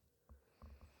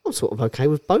sort of okay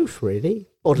with both, really.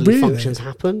 Bodily functions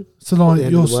happen. So,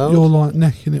 like, you're like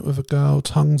necking it with a girl,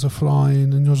 tongues are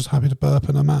flying, and you're just happy to burp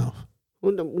in her mouth. I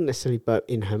wouldn't necessarily burp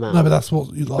in her mouth. No, but that's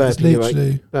what you like. It's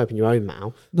literally burp in your own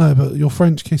mouth. No, but you're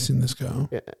French kissing this girl,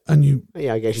 and you.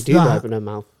 Yeah, I guess you do burp in her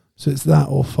mouth. So it's that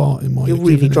or farting while you're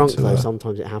really drunk though.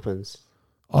 Sometimes it happens.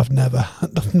 I've never.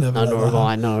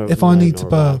 I know. If I need to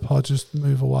burp, I just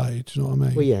move away. Do you know what I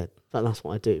mean? Well, yeah, that's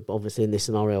what I do. But obviously, in this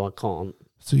scenario, I can't.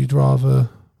 So you'd rather.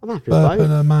 I'm happy burp with both.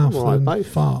 in her mouth than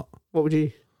fart. What would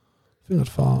you? I think I'd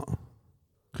fart.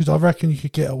 Because I reckon you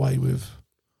could get away with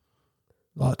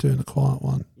like doing a quiet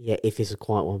one. Yeah, if it's a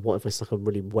quiet one. What if it's like a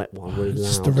really wet one, really loud? It's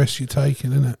just the risk you're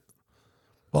taking, isn't it?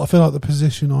 But I feel like the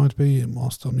position I'd be in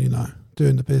whilst I'm,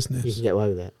 doing the business. You can get away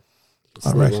with it.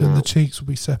 I reckon the cheeks will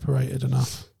be separated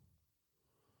enough.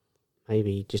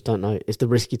 Maybe, you just don't know. It's the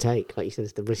risk you take. Like you said,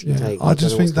 it's the risk you take. I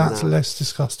just think that's less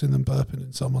disgusting than burping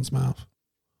in someone's mouth.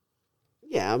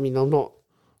 Yeah, I mean, I'm not...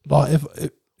 Like,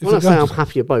 if when I say I'm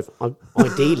happy with both, I'm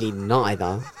ideally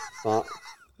neither, but...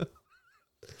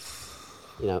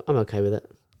 I'm okay with it.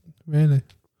 Really?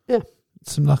 Yeah.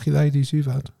 Some lucky ladies you've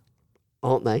had.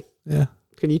 Aren't they? Yeah.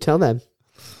 Can you tell them?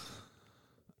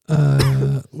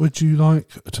 Would you like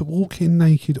to walk in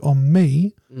naked on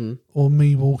me or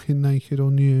me walking naked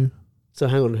on you? So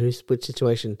hang on, which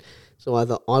situation? So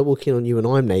either I walk in on you and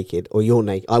I'm naked, or you're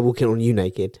naked. I walk in on you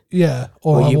naked. Yeah,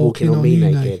 or you walk in on me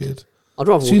naked. I'd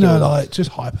rather walk in on like,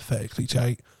 just hypothetically,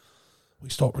 Jake, we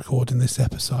stop recording this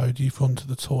episode, you've gone to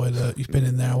the toilet, you've been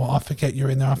in there, I forget you're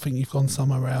in there, I think you've gone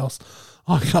somewhere else.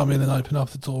 I come in and open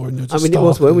up the door and you're just it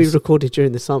was when we recorded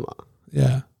during the summer.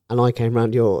 Yeah. And I came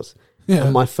round yours. Yeah.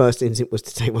 And my first instinct was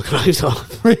to take my clothes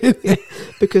off. Really? Yeah,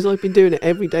 because I've been doing it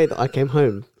every day that I came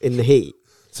home in the heat.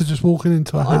 So just walking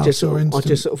into a house I just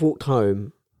sort of walked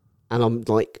home and I'm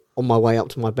like on my way up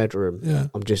to my bedroom. Yeah.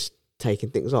 I'm just taking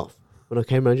things off. When I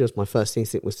came around yours, my first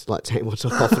instinct was to like take my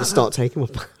top off and start taking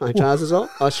my trousers off,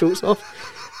 my shorts off.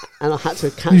 And I had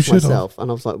to catch myself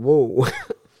and I was like, whoa.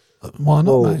 Why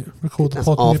not, mate? Record the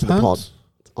pod in your pants.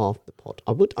 After the pod.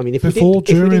 I would. I mean, if before, we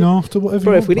did, during, after, whatever.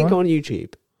 Bro, if we didn't go on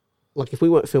YouTube, like if we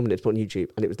weren't filming it to put on YouTube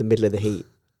and it was the middle of the heat,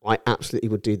 I absolutely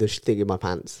would do this thing in my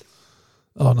pants.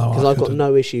 Oh no, because I've got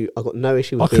no issue. I've got no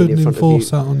issue with being in front of you. I couldn't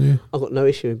enforce that on you. I've got no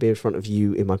issue with being in front of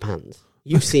you in my pants.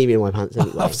 You've seen me in my pants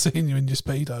anyway. I've seen you in your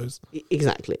Speedos.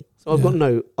 Exactly. So I've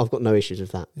got no issues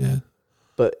with that. Yeah.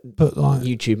 But like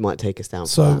YouTube might take us down.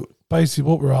 So basically,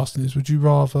 what we're asking is, would you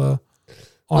rather?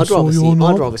 I'd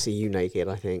rather see you naked.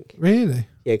 I think. Really?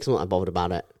 Yeah, because I'm not that bothered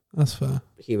about it. That's fair.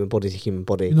 Human body's a human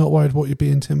body. You're not worried what you'd be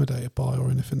intimidated by or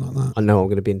anything like that. I know I'm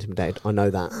going to be intimidated. I know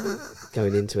that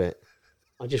going into it.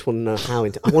 I just want to know how.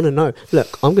 I want to know.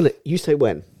 Look, I'm going to. You say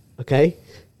when, okay?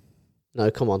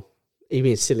 No, come on. You're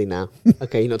being silly now.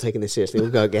 Okay, you're not taking this seriously.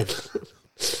 We'll go again.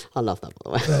 I love that, by the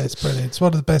way. Yeah, it's brilliant. It's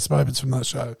one of the best moments from that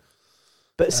show.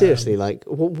 But seriously, like,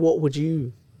 what would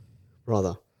you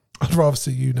rather? I'd rather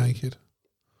see you naked.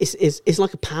 It's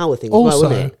like a power thing also, as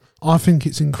well, isn't it? I think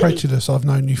it's incredulous. I've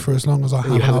known you for as long as I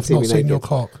have. I've not seen your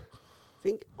cock.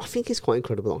 I think it's quite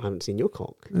incredible that I haven't seen your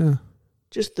cock. Yeah.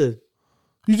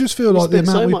 You just feel like the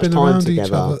amount we've been around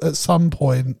each other at some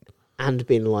point. And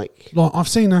been like I've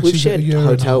seen Ashley we've shared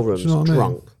hotel rooms,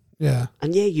 drunk. Yeah.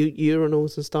 And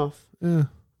urinals and stuff. Yeah.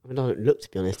 I mean, I don't look, to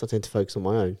be honest. I tend to focus on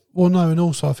my own. Well, no, and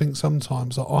also I think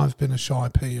sometimes I've been a shy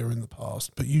peer in the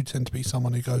past, but you tend to be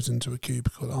someone who goes into a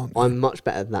cubicle, aren't you? I'm much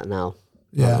better than that now.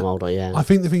 Yeah. I'm older, yeah. I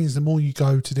think the thing is, the more you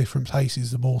go to different places,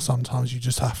 the more sometimes you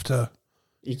just have to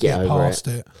get past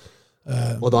it.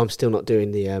 Although I'm still not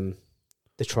doing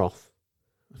the trough.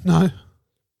 No.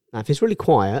 Now, if it's really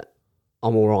quiet,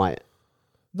 I'm all right.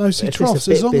 No, see, troughs,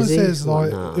 as long as there's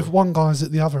if one guy's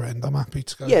at the other end, I'm happy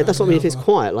to go. Yeah, that's what I mean. If it's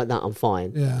quiet like that, I'm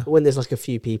fine. Yeah. But when there's like a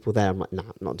few people there, I'm like, nah,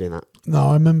 I'm not doing that. No,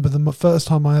 I remember the first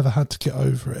time I ever had to get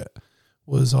over it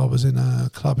was I was in a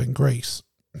club in Greece.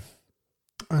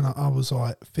 And I was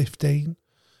like 15.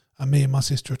 And me and my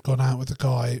sister had gone out with a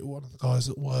guy, one of the guys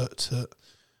that worked at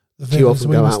the villas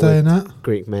we were staying at.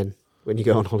 Greek men when you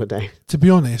go on holiday. To be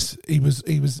honest, he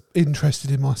was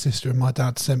interested in my sister, and my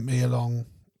dad sent me along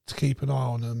to keep an eye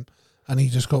on them, and he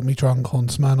just got me drunk on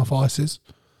Smirnoff Ices.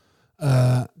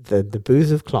 The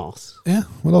booze of class. Yeah,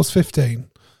 well, I was 15,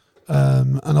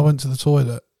 and I went to the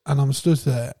toilet, and I'm stood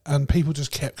there, and people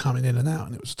just kept coming in and out,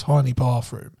 and it was a tiny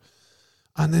bathroom,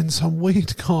 and then some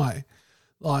weird guy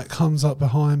like comes up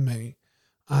behind me,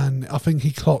 and I think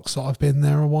he clocks that I've been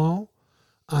there a while,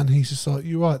 and he's just like,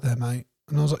 "You right there, mate?"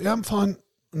 And I was like, "Yeah, I'm fine,"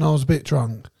 and I was a bit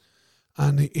drunk,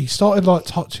 and he started like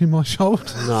touching my shoulder.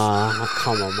 Nah,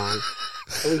 come on, man.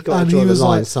 We've got and to draw he was the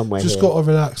line like, somewhere just here. got to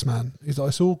relax, man. He's like,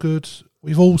 it's all good.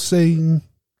 We've all seen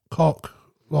cock.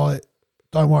 Like,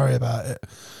 don't worry about it.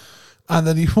 And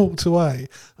then he walked away,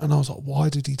 and I was like, why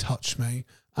did he touch me?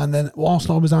 And then whilst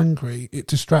I was angry, it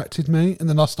distracted me, and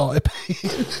then I started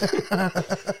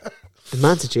peeing. The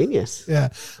man's a genius. Yeah.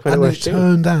 And it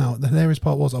turned out, the hilarious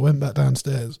part was I went back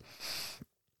downstairs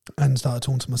and started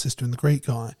talking to my sister and the Greek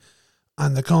guy.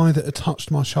 And the guy that had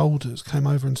touched my shoulders came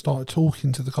over and started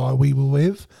talking to the guy we were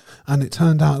with. And it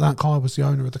turned out that guy was the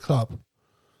owner of the club.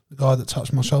 The guy that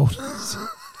touched my shoulders.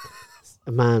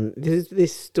 Man,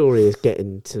 this story is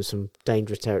getting to some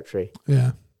dangerous territory.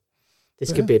 Yeah.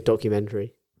 This could be a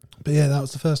documentary. But yeah, that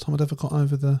was the first time I'd ever got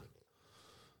over the...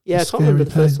 Yeah, I can't remember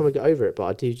the first time I got over it, but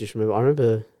I do just remember... I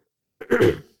remember...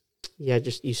 yeah,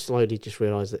 just you slowly just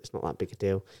realise that it's not that big a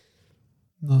deal.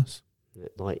 Nice.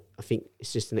 Like, I think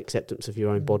it's just an acceptance of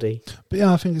your own body. But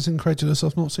yeah, I think it's incredulous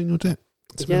I've not seen your dick.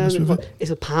 Yeah,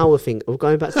 it's a power thing. Of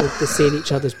going back to the seeing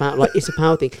each other's power. Like, it's a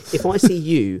power thing. If I see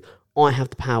you, I have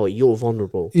the power. You're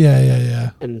vulnerable. Yeah.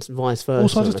 And vice versa.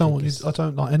 Also, I just don't want you. I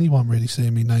don't like anyone really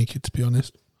seeing me naked. To be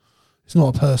honest, it's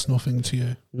not a personal thing to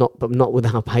you. Not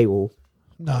without a paywall.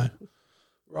 No.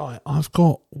 Right, I've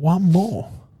got one more.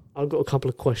 I've got a couple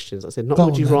of questions. I said not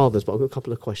would you rather's, but I've got a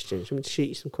couple of questions. You want me to shoot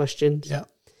you some questions? Yeah.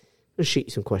 I'll shoot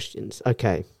you some questions.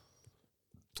 Okay.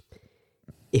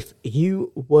 If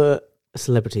you were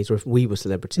celebrities, or if we were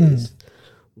celebrities,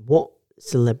 what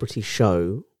celebrity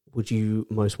show would you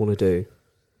most want to do?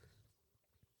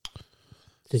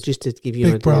 So just to give you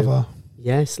an idea. Big Brother.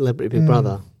 Yeah, Celebrity Big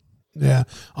Brother. Yeah.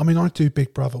 I mean, I'd do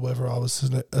Big Brother whether I was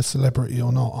a celebrity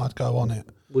or not. I'd go on it.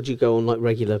 Would you go on like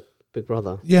regular Big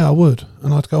Brother? Yeah, I would.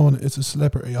 And I'd go on it as a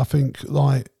celebrity. I think,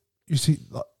 like, you see,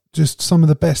 like, just some of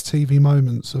the best TV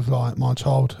moments of, like, my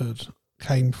childhood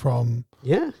came from...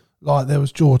 Yeah. Like, there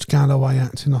was George Galloway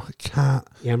acting like a cat.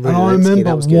 Yeah, and I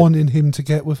remember wanting him to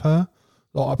get with her.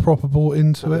 Like, I proper bought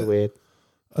into it. Weird.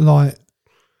 Like,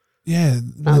 yeah.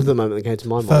 That was the moment that came to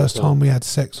my mind. First time we had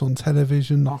sex on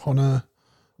television, like on a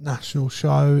national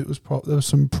show. It was there was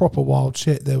some proper wild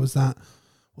shit. There was that...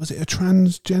 Was it a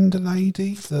transgender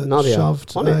lady that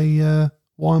shoved a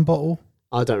wine bottle?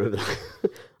 I don't remember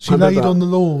that. She laid on the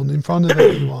lawn in front of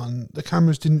everyone. The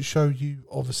cameras didn't show you,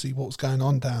 obviously, what was going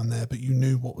on down there, but you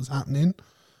knew what was happening.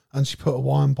 And she put a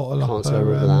wine bottle up her... I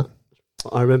remember that.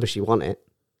 I remember she won it.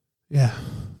 Yeah.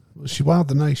 Well, she wowed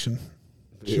the nation.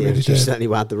 She really did. She certainly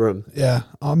wowed the room. Yeah.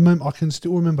 I can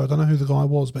still remember, I don't know who the guy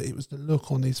was, but it was the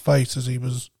look on his face as he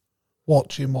was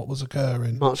watching what was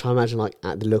occurring. Much I imagine like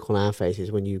at the look on our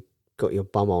faces when you got your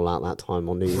bumhole out that time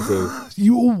on New Year's Eve.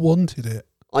 You all wanted it.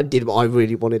 I did, but I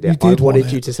really wanted it. I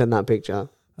wanted you to send that picture.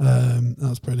 That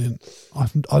was brilliant. I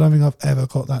don't think I've ever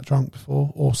got that drunk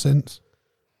before or since.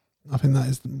 I think that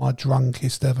is my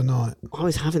drunkest ever night. I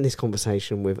was having this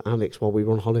conversation with Alex while we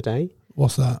were on holiday.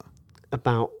 What's that?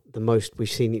 About the most we've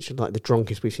seen each other, like the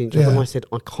drunkest we've seen each other. And I said,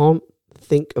 I can't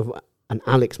think of an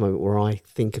Alex moment where I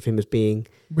think of him as being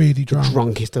really drunk. The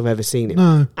drunkest I've ever seen him.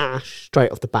 No. Ash,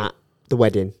 straight off the bat, the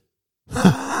wedding.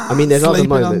 I mean, there's other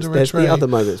moments. There's the other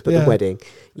moments, but the wedding.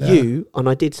 Yeah. You, and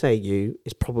I did say you,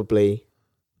 is probably...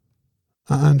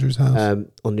 At Andrew's house.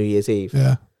 On New Year's Eve.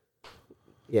 Yeah.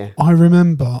 Yeah. I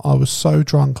remember I was so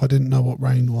drunk I didn't know what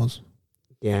rain was.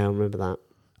 Yeah, I remember that.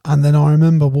 And then I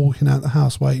remember walking out the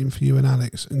house waiting for you and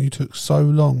Alex, and you took so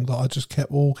long that I just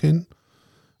kept walking.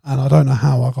 And I don't know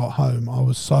how I got home. I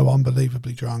was so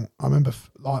unbelievably drunk. I remember,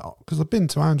 like, because I've been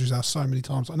to Andrew's house so many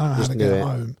times, I know how to get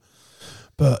home.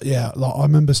 But yeah, like, I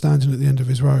remember standing at the end of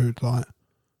his road, like,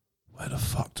 where the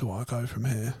fuck do I go from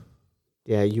here?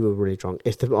 Yeah, you were really drunk.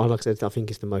 It's like I said, I think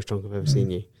it's the most drunk I've ever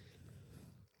seen you.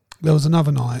 There was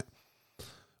another night.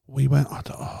 We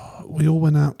all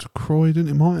went out to Croydon.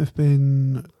 It might have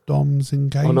been Dom's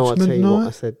engagement night. Oh no, I tell you what,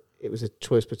 I said it was a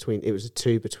choice between. It was a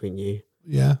two between you.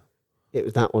 Yeah. It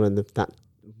was that one and that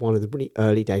one of the really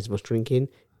early days of us drinking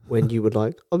when you were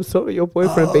like, "I'm sorry, your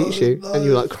boyfriend beats you," no. And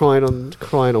you were like crying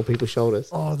on people's shoulders.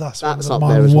 Oh, that's one of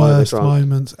my worst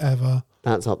moments ever.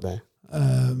 That's up there.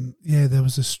 Yeah, there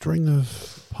was a string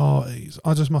of parties.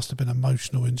 I just must have been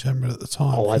emotional in general at the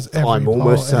time. Oh, I'm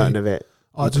almost certain of it.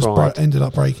 I just ended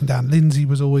up breaking down. Lindsay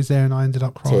was always there, and I ended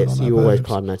up crying tits. on her You always boobs.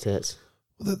 cried on her tits.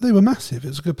 Well, they were massive. It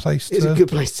was a good place. It's a good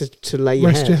place to lay your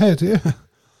rest head. your head. Yeah.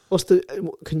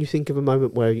 Can you think of a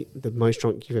moment where the most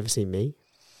drunk you've ever seen me?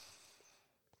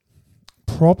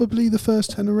 Probably the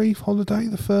first Tenerife holiday,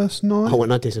 the first night. Oh,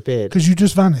 when I disappeared. Because you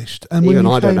just vanished. And even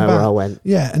when I don't know where I went.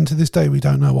 Yeah, and to this day we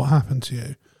don't know what happened to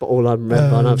you. But all I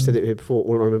remember, and I've said it here before,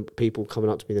 all I remember people coming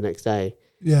up to me the next day.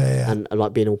 Yeah. And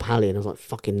like being all pally, and I was like,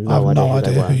 fucking no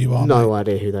idea who you are. No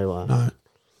idea who they were. No.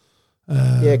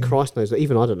 Yeah, Christ knows.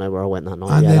 Even I don't know where I went that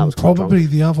night. And yeah, then that was probably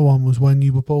the other one was when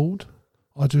you were bald.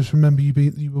 I just remember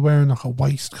you were wearing like a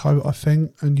waistcoat, I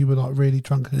think, and you were like really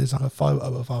drunk, and there's like a photo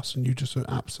of us, and you just were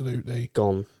absolutely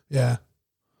gone. Yeah.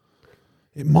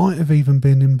 It might have even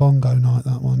been in Bongo night,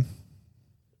 that one.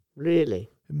 Really?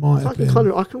 It might have been.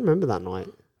 I can remember that night.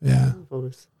 Yeah. I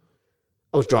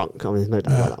was drunk. I mean, there's no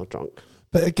doubt about that. I was drunk.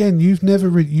 But again,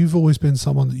 you've always been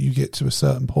someone that you get to a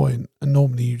certain point, and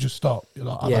normally you just stop. You're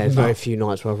like, there's very few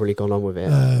nights where I've really gone on with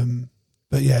it.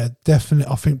 But yeah,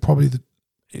 definitely, I think probably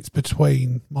it's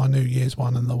between my New Year's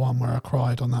one and the one where I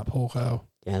cried on that poor girl.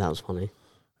 Yeah, that was funny.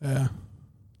 Yeah.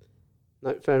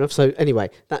 No, fair enough. So anyway,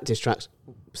 that distracts.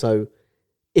 So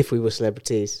if we were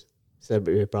celebrities,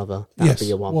 Celebrity Big Brother, that would be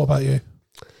your one. What about you?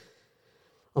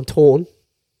 I'm torn,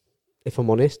 if I'm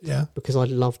honest. Yeah. Because I'd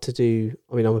love to do...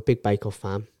 I mean, I'm a big Bake Off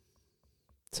fan.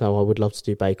 So I would love to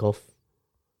do Bake Off.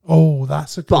 Oh,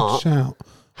 that's a good shout.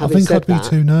 I think I'd be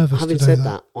too nervous to do that. Having said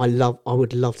that, I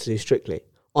would love to do Strictly.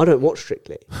 I don't watch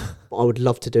Strictly, but I would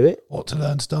love to do it. What, to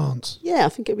learn to dance? Yeah, I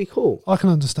think it'd be cool. I can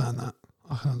understand that.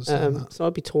 So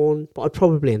I'd be torn, but I'd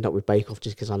probably end up with Bake Off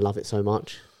just because I love it so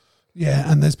much.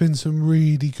 Yeah, and there's been some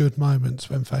really good moments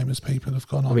when famous people have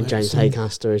gone on. I mean, James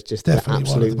Haycaster is just the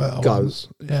absolute goat.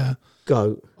 Yeah.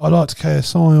 Goat. I liked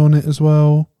KSI on it as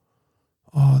well.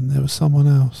 Oh, and there was someone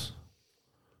else.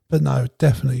 But no,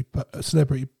 definitely. But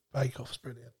Celebrity Bake Off's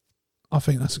brilliant. I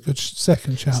think that's a good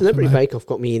second shout. Celebrity Bake Off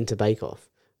got me into Bake Off.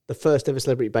 The first ever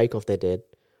Celebrity Bake Off they did,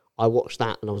 I watched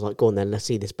that and I was like, go on then, let's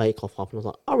see this Bake Off up. And I was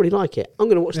like, I really like it. I'm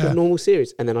going to watch the normal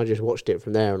series. And then I just watched it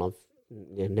from there and I've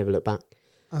never looked back.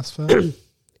 That's fair.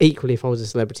 Equally, if I was a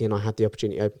celebrity and I had the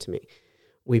opportunity open to me,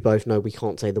 we both know we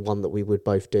can't say the one that we would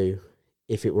both do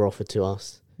if it were offered to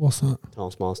us. What's that?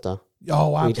 Taskmaster.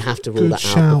 Oh, we'd have to rule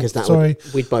that out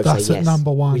because we'd both say yes. That's at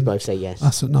number one. We'd both say yes.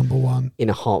 That's at number one. In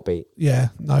a heartbeat. Yeah.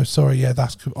 No, sorry. Yeah, I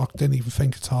didn't even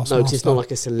think of Taskmaster. No, because it's not like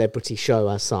a celebrity show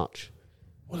as such.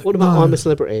 What about I'm a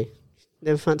Celebrity?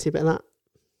 Never fancy a bit of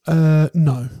that?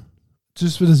 No.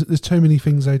 Just there's too many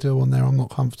things they do on there I'm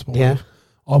not comfortable with.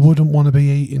 I wouldn't want to be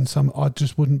eating I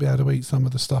just wouldn't be able to eat some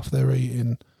of the stuff they're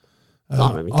eating.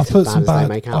 I put some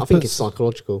bad. I think it's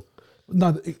psychological.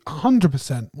 No,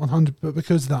 100%, 100%. But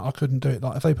because of that, I couldn't do it.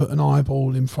 Like if they put an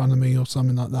eyeball in front of me or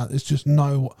something like that, it's just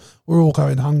we're all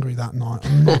going hungry that night.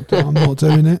 I'm not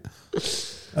doing it.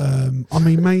 I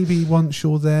mean, maybe once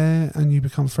you're there and you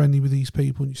become friendly with these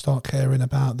people and you start caring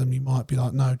about them, you might be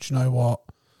like, no, do you know what?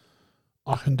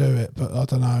 I can do it, but I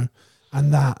don't know. And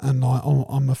like,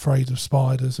 I'm afraid of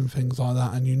spiders and things like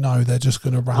that, and they're just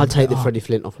going to ramp. I'd take the Freddie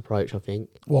Flintoff approach, I think.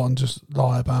 What, and just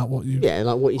lie about what you... Yeah,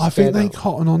 like what you I think they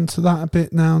cotton on to that a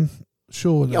bit now,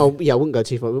 surely. Yeah, I wouldn't go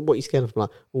too far. What are you scared of? Like,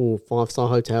 5-star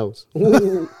hotels.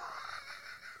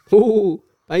 Ooh,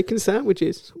 bacon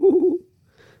sandwiches. Ooh.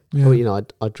 Yeah. Well,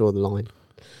 I'd draw the line.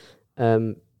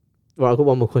 Right, I've got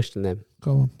one more question then.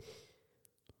 Go on.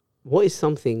 What is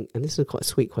something, and this is quite a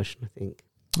sweet question, I think.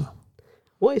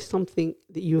 What is something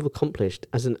that you have accomplished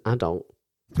as an adult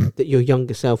that your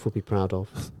younger self would be proud of?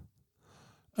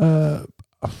 It's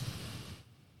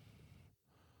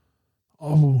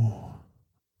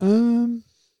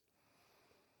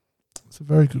a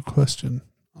very good question.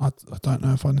 I don't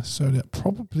know if I necessarily...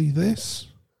 Probably this.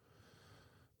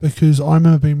 Because I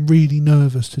remember being really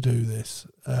nervous to do this,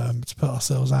 to put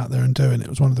ourselves out there and do it. It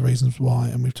was one of the reasons why,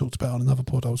 and we've talked about on another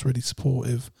pod, I was really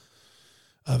supportive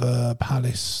of a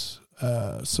Palace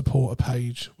supporter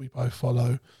page we both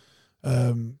follow,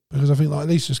 because I think at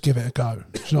least just give it a go.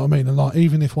 Do you know what I mean? And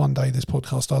even if one day this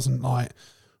podcast doesn't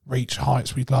reach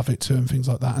heights we'd love it to and things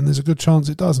like that, and there's a good chance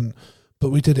it doesn't,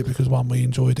 but we did it because one, we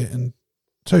enjoyed it, and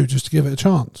two, just to give it a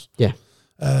chance. Yeah.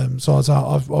 So I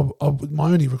was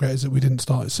my only regret is that we didn't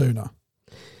start it sooner,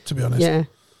 to be honest. Yeah.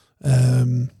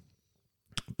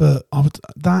 But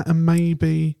that, and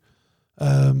maybe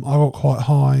I got quite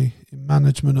high in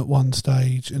management at one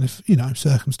stage, and if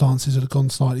circumstances had gone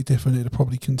slightly different, it'd have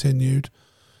probably continued.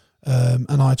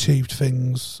 And I achieved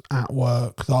things at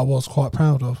work that I was quite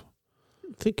proud of.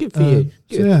 Good for you.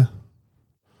 Good. So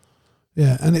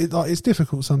yeah, and it's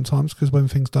difficult sometimes because when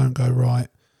things don't go right,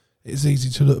 it's easy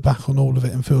to look back on all of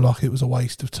it and feel like it was a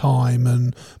waste of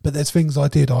time. But there's things I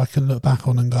did I can look back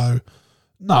on and go,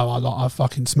 no, I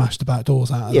fucking smashed the back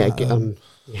doors out of that.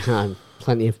 Yeah,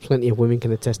 plenty of women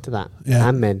can attest to that. Yeah,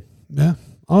 and men. Yeah,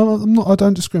 I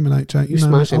don't discriminate, Jake. You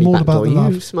smash any back door.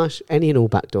 You smash any and all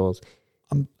back doors.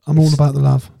 I'm all about the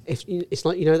love. It's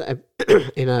like, you know,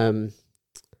 that in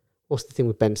what's the thing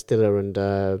with Ben Stiller and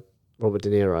Robert De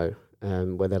Niro,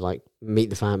 where they're like meet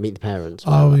the parents.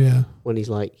 Oh yeah, when he's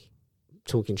like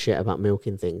talking shit about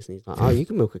milking things, and he's like, "Oh, you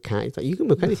can milk a cat." He's like, "You can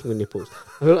milk anything with nipples."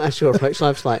 I feel like that's your approach.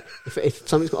 Life's like, if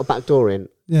something's got a back door in,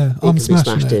 yeah, I'm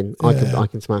smashed in. Yeah. I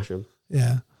can smash them.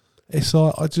 Yeah, it's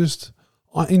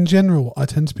like in general, I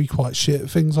tend to be quite shit at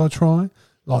things I try,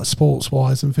 like sports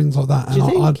wise and things like that.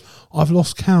 And I've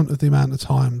lost count of the amount of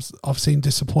times I've seen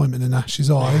disappointment in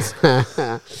Ash's eyes.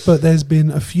 But there's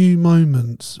been a few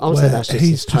moments where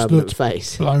he's just looked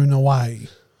blown away,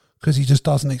 because he just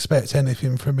doesn't expect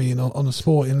anything from me on a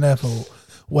sporting level,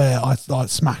 where I like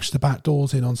smashed the back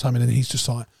doors in on something, and he's just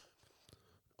like,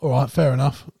 all right, fair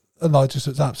enough. And I just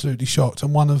was absolutely shocked.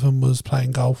 And one of them was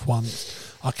playing golf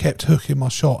once. I kept hooking my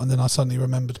shot, and then I suddenly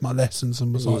remembered my lessons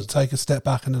and was like, take a step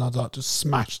back, and then I'd like just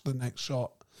smash the next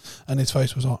shot. And his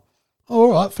face was like, oh,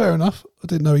 all right, fair enough. I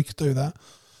didn't know he could do that.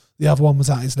 The other one was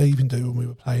at his leaving do when we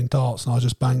were playing darts, and I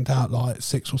just banged out like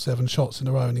 6 or 7 shots in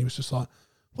a row, and he was just like,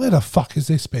 where the fuck has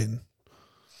this been?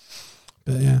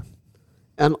 But yeah.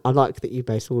 I like that you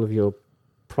base all of your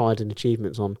pride and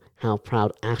achievements on how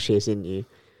proud Ash is in you.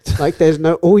 Like, there's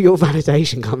no, all your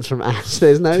validation comes from Ash.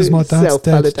 There's no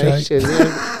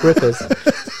self-validation. Rippers.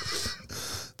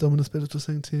 Dominus Spiritus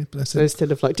Sancti, bless him. So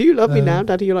instead of like, do you love me now,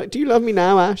 Daddy? You're like, do you love me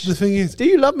now, Ash? The thing is, do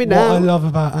you love me now? What I love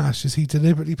about Ash is he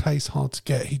deliberately plays hard to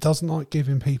get. He doesn't like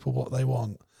giving people what they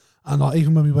want. And like,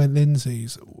 even when we went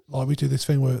Lindsay's, like, we do this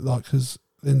thing where, like, because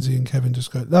Lindsay and Kevin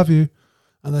just go, love you.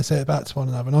 And they say it back to one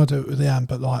another. And I do it with Leanne,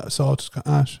 but like, so I'll just go,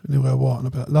 Ash, and he'll go, what? And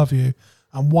I'll be like, love you.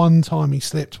 And one time he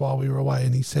slipped while we were away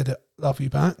and he said it, love you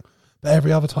back. But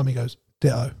every other time he goes,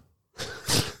 ditto.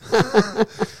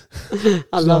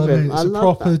 I love him. It's a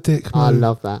proper dick move. I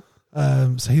love that.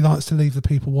 So he likes to leave the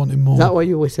people wanting more. Is that why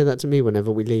you always say that to me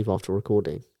whenever we leave after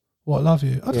recording? What, love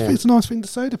you? I just think it's a nice thing to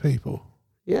say to people.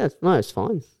 Yeah, no, it's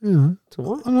fine. You know, it's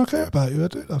all right. I don't care about you. I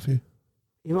do love you.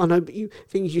 You know, I know, but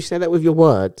you say that with your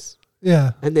words.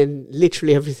 Yeah. And then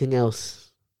literally everything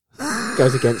else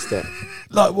goes against it.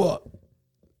 Like what?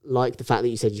 Like the fact that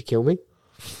you said you'd kill me.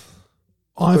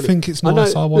 I think it's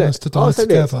nice. I want us to die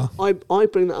together. I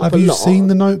bring that up a lot. Have you seen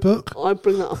The Notebook? I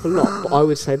bring that up a lot, but I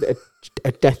would say that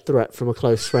a death threat from a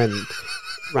close friend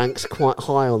ranks quite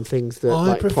high on things that I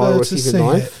like prefer priorities to see in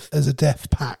life. It as a death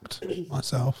pact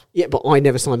myself. Yeah, but I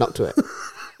never signed up to it.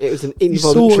 It was an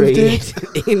involuntary,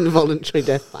 involuntary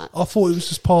death pact. I thought it was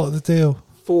just part of the deal.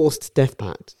 Forced death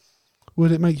pact.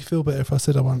 Would it make you feel better if I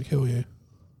said I won't kill you?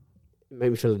 It made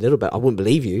me feel a little better. I wouldn't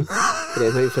believe you, but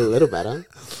it made me feel a little better.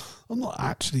 I'm not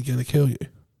actually going to kill you.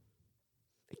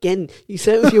 Again, you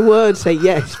say it with your words, say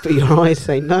yes, but your eyes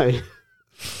say no.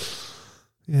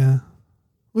 Yeah.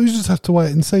 Well, you just have to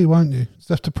wait and see, won't you? You just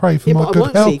have to pray for my good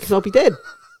health. I won't see, because I'll be dead.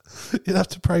 You'll have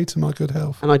to pray to my good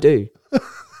health. And I do.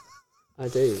 I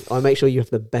do. I make sure you have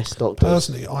the best doctors.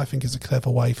 Personally, I think it's a clever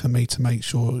way for me to make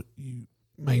sure you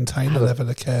maintain a level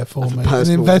of care for me.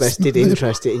 Personal vested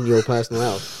interest in your personal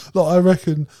health. Like, I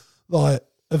reckon, like,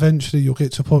 eventually you'll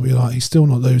get to a point where you're like, he's still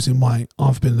not losing weight.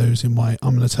 I've been losing weight.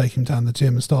 I'm going to take him down the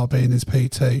gym and start being his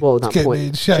PT. Well, that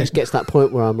point just gets to that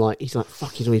point where I'm like, he's like,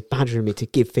 fuck, he's always badgering me to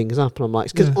give things up. And I'm like,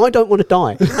 it's because I don't want to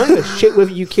die. I don't give a shit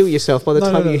whether you kill yourself by the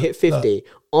time you hit 50.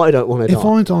 I don't want to die. If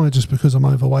I die just because I'm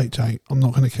overweight, Jake, I'm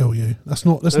not going to kill you. That's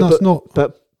not.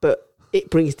 But it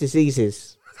brings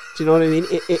diseases. Do you know what I mean?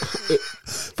 It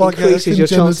increases your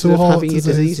chances of having your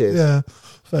diseases. Yeah,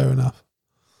 fair enough.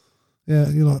 Yeah,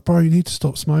 you're like, bro, you need to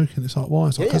stop smoking. It's like, why?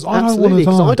 It's like, because I don't want to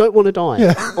die. I don't want to die.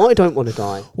 Yeah. I don't want to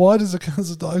die. Why does a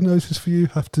cancer diagnosis for you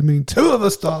have to mean 2 of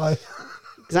us die?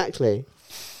 Exactly.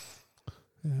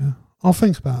 Yeah, I'll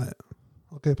think about it.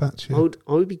 I'll get back to you.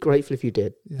 I would be grateful if you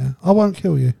did. Yeah, I won't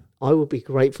kill you. I would be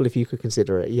grateful if you could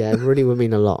consider it. Yeah, it really would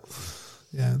mean a lot.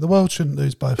 Yeah, the world shouldn't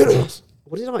lose both of us.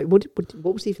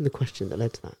 What was even the question that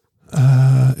led to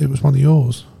that? It was one of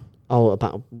yours. Oh,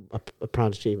 about a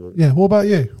proud achievement. Yeah, what about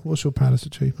you? What's your proudest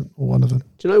achievement, or one of them?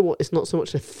 Do you know what? It's not so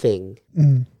much a thing.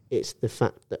 It's the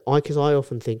fact that because I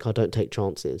often think I don't take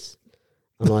chances,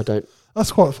 and I don't.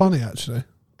 That's quite funny, actually.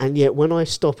 And yet, when I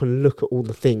stop and look at all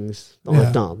the things that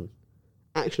I've done,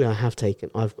 actually, I have taken.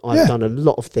 I've done a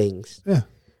lot of things. Yeah.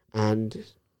 And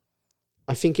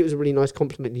I think it was a really nice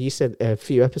compliment. You said a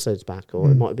few episodes back,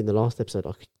 or it might have been the last episode.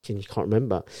 I can't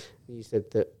remember. You said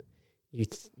that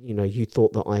you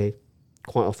thought that I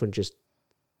quite often just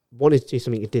wanted to do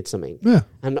something and did something. Yeah.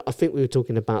 And I think we were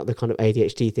talking about the kind of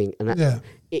ADHD thing, and that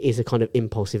it is a kind of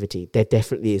impulsivity. There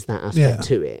definitely is that aspect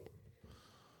to it.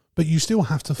 But you still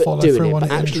have to follow through on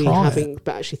it and try it.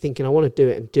 But actually thinking, I want to do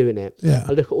it and doing it. Yeah.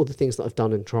 I look at all the things that I've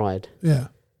done and tried. Yeah.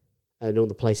 And all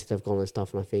the places I've gone and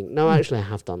stuff, and I think, no, actually I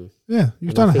have done. Yeah,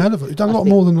 you've done a hell of it. You've done a lot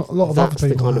more than a lot of other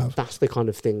people have. That's the kind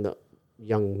of thing that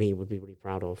young me would be really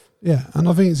proud of. Yeah, and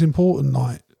I think it's important,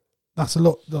 that's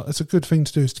it's a good thing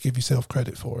to do, is to give yourself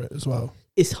credit for it as well.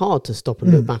 It's hard to stop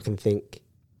and look back and think,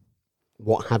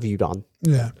 what have you done?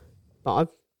 Yeah. But I've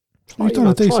tried a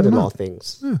lot of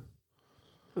things. Yeah.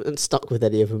 I haven't stuck with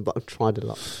any of them, but I've tried a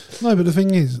lot. No, but the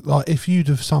thing is, if you'd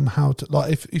have somehow,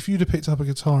 if you'd have picked up a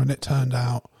guitar and it turned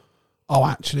out, oh,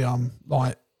 actually, I'm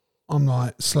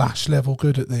Slash level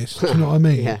good at this. Do you know what I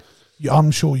mean? Yeah.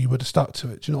 I'm sure you would have stuck to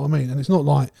it. Do you know what I mean? And it's not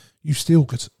like you still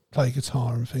could play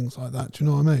guitar and things like that. Do you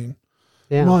know what I mean?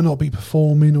 Yeah. You might not be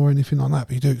performing or anything like that,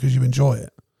 but you do it because you enjoy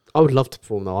it. I would love to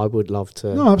perform, though. I would love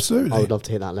to. No, absolutely. I would love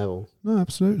to hit that level. No,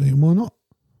 absolutely. And why not?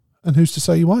 And who's to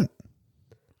say you won't?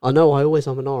 I know I always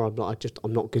am an R. I'm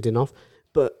not good enough.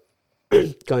 But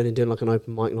going and doing like an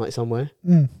open mic night somewhere,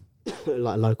 like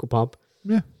a local pub.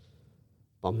 Yeah.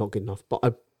 But I'm not good enough. But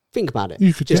I think about it.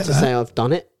 You could just to say I've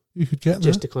done it. You could get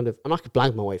just to kind of, and I could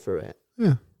blag my way through it.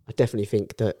 Yeah. I definitely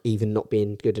think that even not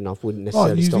being good enough wouldn't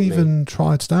necessarily stop me. You've even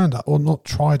tried stand up, or not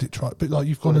tried it, but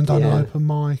you've gone and done an open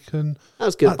mic, and that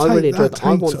was good. I really enjoyed that.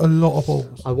 That takes a lot of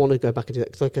balls. I want to go back and do that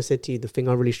because, like I said to you, the thing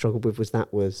I really struggled with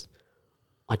was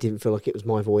I didn't feel like it was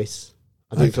my voice.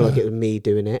 I didn't feel like it was me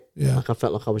doing it. Yeah. Like I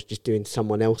felt like I was just doing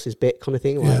someone else's bit kind of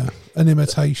thing. Yeah, an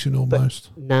imitation almost.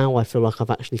 Now I feel like I've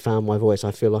actually found my voice.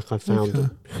 I feel like I've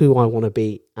found who I want to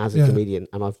be as a comedian,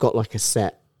 and I've got like a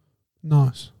set.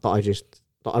 Nice. So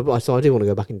I do want to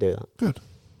go back and do that. Good.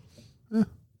 Yeah.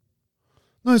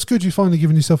 No, it's good. You're finally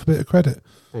giving yourself a bit of credit.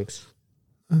 Thanks.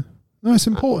 No, it's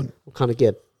important. What kind of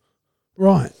good?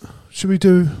 Right. Should we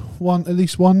do at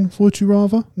least one Would You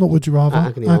Rather? Not Would You Rather.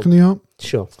 Agony Aunt.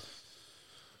 Sure.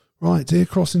 Right, dear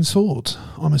Crossing Swords,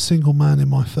 I'm a single man in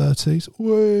my 30s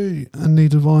and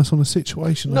need advice on a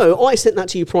situation. No, I sent that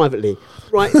to you privately.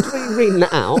 Right, are you reading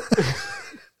that out?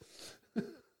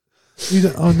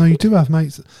 You do have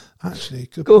mates. Actually,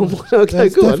 good go on. Okay,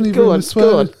 go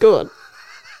on.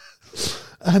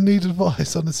 I need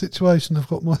advice on a situation I've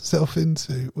got myself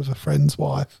into with a friend's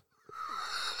wife.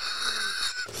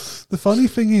 The funny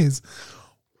thing is,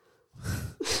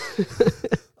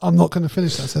 I'm not going to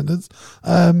finish that sentence.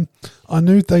 I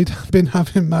knew they'd been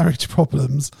having marriage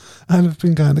problems and have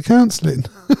been going to counselling.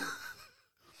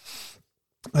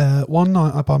 One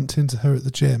night I bumped into her at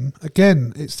the gym.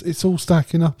 Again, it's all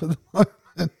stacking up at the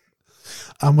moment.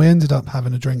 And we ended up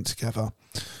having a drink together.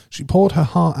 She poured her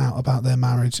heart out about their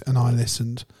marriage and I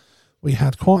listened. We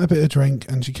had quite a bit of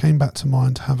drink and she came back to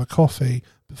mine to have a coffee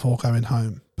before going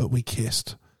home. But we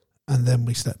kissed and then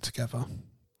we slept together.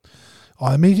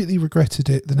 I immediately regretted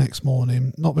it the next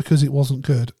morning, not because it wasn't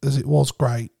good, as it was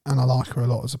great and I like her a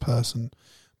lot as a person,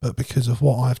 but because of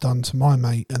what I've done to my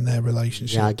mate and their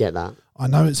relationship. Yeah, I get that. I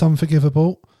know it's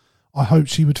unforgivable. I hope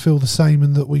she would feel the same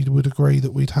and that we would agree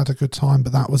that we'd had a good time,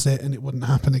 but that was it and it wouldn't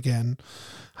happen again.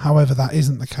 However, that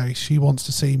isn't the case. She wants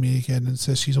to see me again and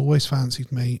says she's always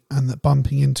fancied me and that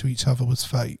bumping into each other was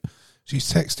fate.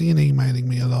 She's texting and emailing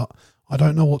me a lot. I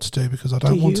don't know what to do because I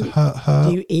don't want to hurt her.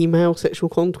 Do you email sexual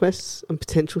conquests and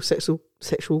potential sexual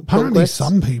Apparently conquests?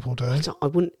 Some people do. I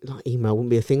wouldn't, email wouldn't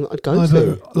be a thing that I'd go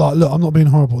to. But, look, I'm not being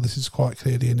horrible. This is quite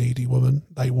clearly a needy woman.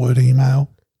 They would email.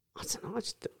 I don't know.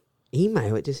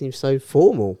 Email, it just seems so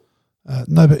formal.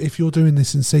 No, but if you're doing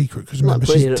this in secret, because remember,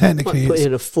 she's technically putting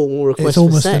in a formal request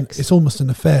for sex. It's almost an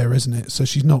affair, isn't it? So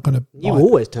she's not going to. You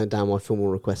always turn down my formal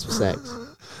request for sex.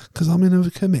 Because I'm in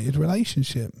a committed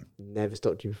relationship. Never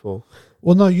stopped you before.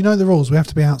 Well, no, you know the rules. We have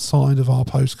to be outside of our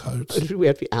postcodes. We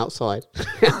have to be outside.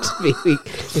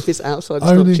 If it's outside, it's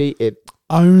not cheating.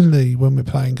 Only when we're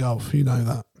playing golf, you know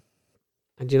that.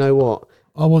 And you know what?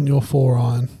 I want your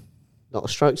 4-iron. A lot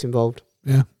of strokes involved.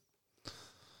 Yeah.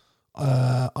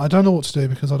 I don't know what to do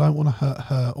because I don't want to hurt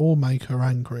her or make her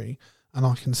angry, and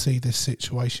I can see this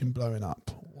situation blowing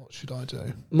up. What should I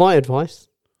do? My advice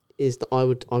is that I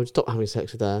would stop having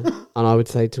sex with her, and I would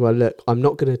say to her, "Look, I'm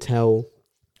not going to tell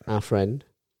our friend,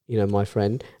 my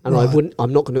friend, and right.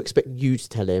 I'm not going to expect you to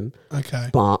tell him. Okay,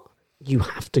 but you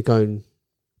have to go and."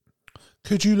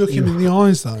 Could you look him in the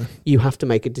eyes though? You have to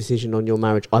make a decision on your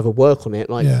marriage. Either work on it,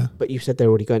 but you said they're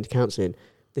already going to counselling.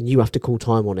 Then you have to call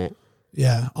time on it.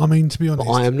 Yeah, I mean, to be honest,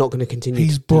 but I am not going to continue.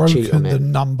 He's to cheat on broken the it.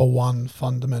 number one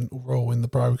fundamental rule in the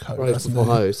bro code. Bros before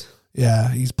hoes. Yeah,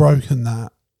 he's broken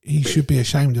that. He should be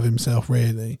ashamed of himself,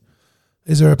 really.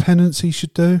 Is there a penance he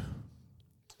should do?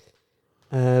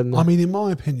 I mean, in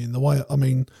my opinion,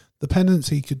 the penance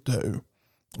he could do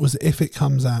was that if it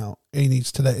comes out, he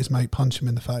needs to let his mate punch him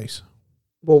in the face.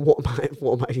 Well, what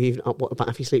about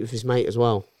if you sleep with his mate as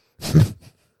well?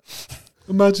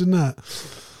 Imagine that.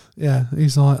 Yeah,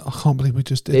 he's like, I can't believe we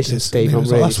just did this. Listen, Steve, I'm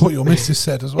really that's what your missus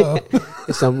said as well.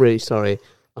 Listen, I'm really sorry.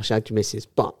 I shagged your missus,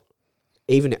 but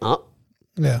even it up.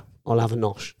 Yeah, I'll have a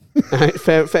nosh.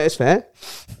 Fair is fair.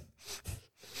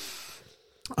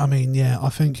 I mean, yeah, I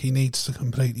think he needs to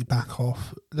completely back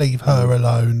off, leave her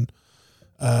alone.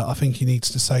 I think he needs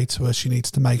to say to her she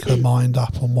needs to make her mind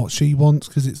up on what she wants,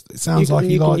 because it sounds like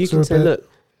he likes her a bit. You can say,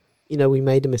 look, we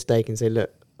made a mistake, and say,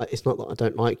 look, it's not that I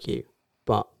don't like you,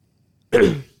 but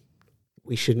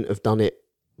we shouldn't have done it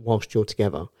whilst you're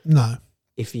together. No.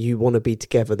 If you want to be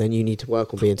together, then you need to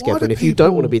work on being together. And if you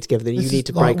don't want to be together, then you need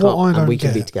to break up and we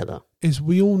can be together. Is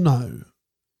we all know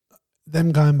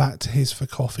them going back to his for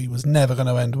coffee was never going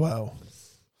to end well.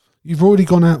 You've already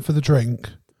gone out for the drink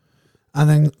and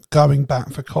then going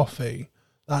back for coffee.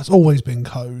 That's always been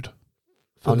code.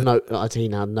 No, I tell you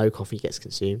now, no coffee gets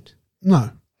consumed.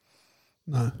 No,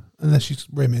 unless she's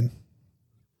rimming.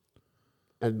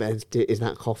 And is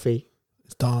that coffee?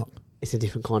 It's dark. It's a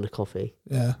different kind of coffee.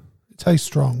 Yeah. It tastes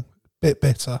strong. Bit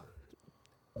bitter.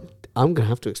 I'm going to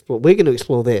have to explore. We're going to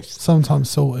explore this. Sometimes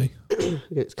salty.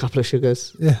 A couple of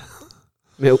sugars. Yeah.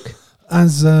 Milk.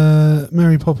 As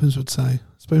Mary Poppins would say,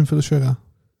 spoonful of sugar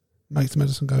makes the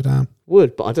medicine go down.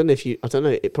 Would, but I don't know.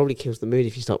 It probably kills the mood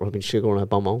if you start rubbing sugar on her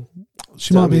bumhole.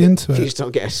 She might be into it. If you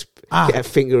start get a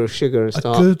finger of sugar and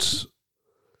start. A good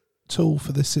tool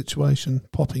for this situation: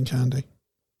 popping candy.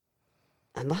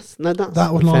 And that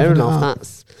would fair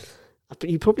enough. But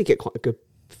you probably get quite a good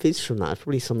fizz from that. There's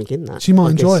probably something in that. She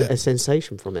might enjoy it. A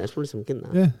sensation from it. There's probably something in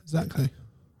that. Yeah, exactly.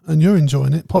 And you're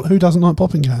enjoying it. Who doesn't like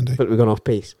popping candy? But we've gone off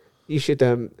piece. You should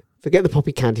forget the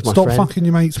poppy candy, my friend. Stop fucking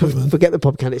your mate's woman. Forget the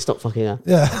poppy candy. Stop fucking her.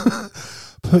 Yeah.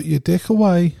 Put your dick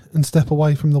away and step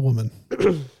away from the woman.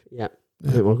 Yeah.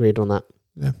 I think we're agreed on that.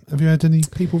 Yeah. Have you had any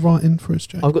people write in for us,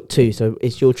 Jay? I've got two, so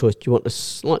it's your choice. Do you want a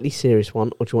slightly serious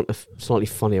one or do you want a slightly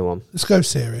funnier one? Let's go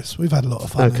serious. We've had a lot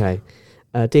of fun. Okay.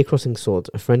 Dear Crossing Swords,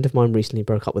 a friend of mine recently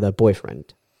broke up with her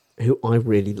boyfriend, who I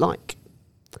really like.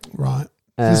 Right.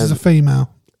 This is a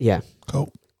female. Yeah.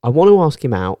 Cool. I want to ask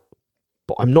him out,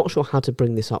 but I'm not sure how to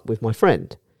bring this up with my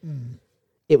friend.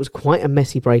 It was quite a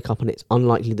messy breakup and it's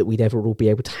unlikely that we'd ever all be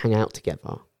able to hang out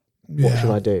together. Yeah. What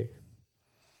should I do?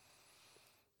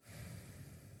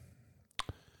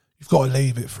 You've got to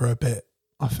leave it for a bit,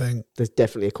 I think. There's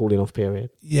definitely a cooling off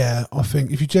period. Yeah, I think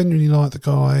if you genuinely like the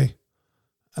guy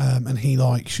and he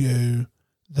likes you,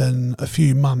 then a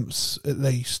few months at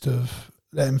least of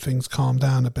letting things calm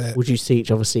down a bit. Would you see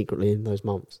each other secretly in those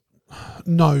months?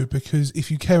 No, because if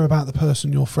you care about the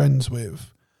person you're friends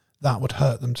with, that would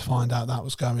hurt them to find out that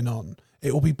was going on.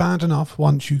 It will be bad enough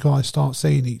once you guys start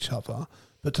seeing each other,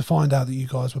 but to find out that you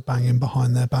guys were banging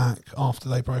behind their back after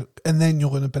they broke, and then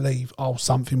you're going to believe,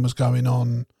 something was going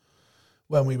on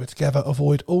when we were together.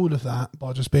 Avoid all of that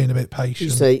by just being a bit patient. You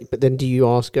say, but then do you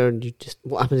ask her and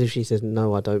what happens if she says,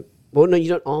 no, I don't? Well, no, you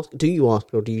don't ask. Do you ask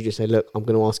her or do you just say, look, I'm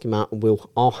going to ask him out and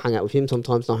I'll hang out with him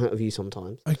sometimes and I'll hang out with you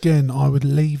sometimes? Again, I would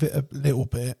leave it a little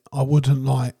bit. I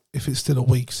wouldn't if it's still a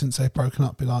week since they've broken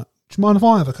up, be like, do you mind if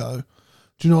I have a go?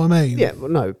 Do you know what I mean? Yeah, well,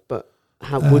 no, but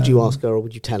how would you ask her or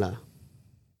would you tell her?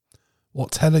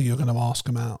 What, tell her you're going to ask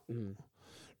them out?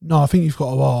 No, I think you've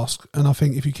got to ask. And I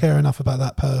think if you care enough about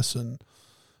that person,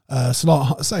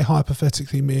 say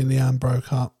hypothetically me and Leanne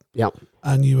broke up. Yep.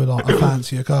 And you were like, I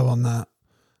fancy a go on that.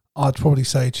 I'd probably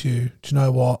say to you, do you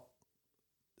know what?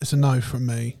 It's a no from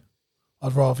me.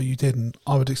 I'd rather you didn't.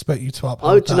 I would expect you to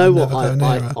uphold that. Do you know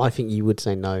what? I think you would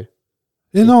say no.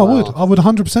 Yeah, no, I would. I would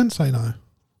 100% say no.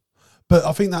 But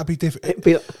I think that'd be different.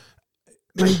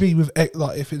 Maybe with,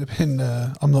 if it had been,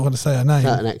 I'm not going to say her name.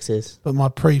 Certain exes. But my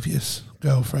previous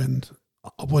girlfriend,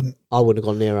 I wouldn't have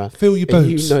gone near her. Feel your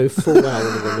boots. You know full well I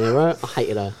wouldn't have gone near her. I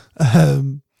hated her.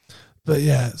 But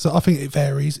yeah, so I think it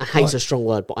varies. Hate's a strong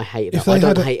word, but I hated her. I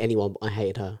don't hate anyone, but I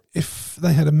hated her. If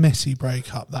they had a messy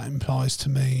breakup, that implies to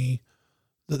me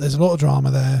that there's a lot of drama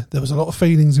there. There was a lot of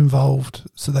feelings involved.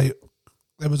 So there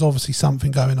was obviously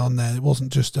something going on there. It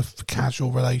wasn't just a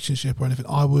casual relationship or anything.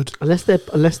 Unless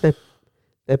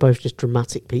they're both just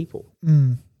dramatic people.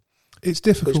 It's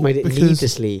difficult. Which made it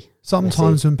needlessly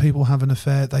sometimes messy. When people have an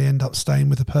affair, they end up staying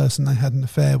with the person they had an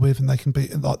affair with, and they can be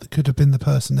could have been the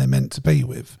person they're meant to be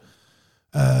with.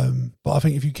 But I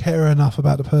think if you care enough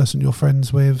about the person you're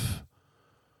friends with,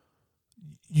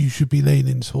 you should be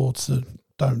leaning towards the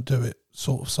don't do it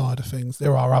sort of side of things.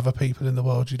 There are other people in the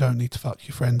world. You don't need to fuck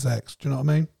your friend's ex. Do you know what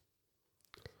I mean?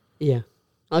 Yeah.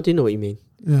 I do know what you mean.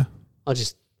 Yeah. I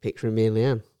just picturing me and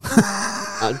Leanne.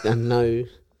 I know.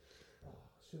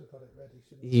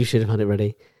 You should have had it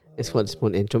ready. It's quite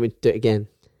disappointing. Do you want me to do it again?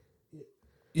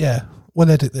 Yeah, we'll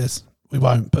edit this. We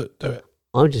won't, but do it.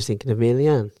 I'm just thinking of me and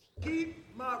Leanne.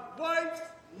 Keep my wife's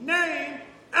name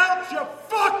out your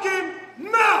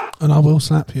fucking mouth! And I will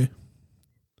slap you.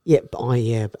 Yeah, but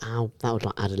that would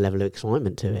like add a level of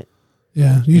excitement to it.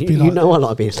 Yeah, you'd be like... You know I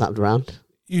like being slapped around.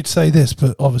 You'd say this,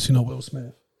 but obviously not Will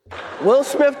Smith. Will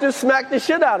Smith just smacked the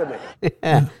shit out of me.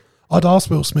 Yeah. I'd ask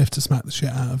Will Smith to smack the shit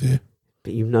out of you.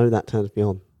 But you know that turns me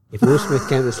on. If Will Smith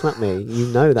came and slapped me, you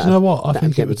know that. Do you know what? I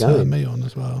think it would turn me on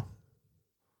as well.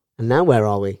 And now where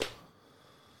are we?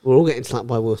 We're all getting slapped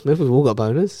by Will Smith. We've all got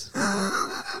bonus.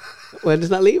 Where does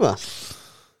that leave us?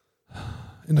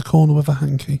 In the corner with a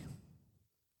hanky.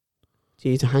 Do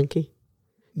you use a hanky?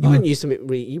 No. You wouldn't use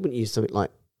something. You wouldn't use something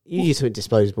like. You use something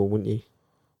disposable, wouldn't you?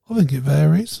 I think it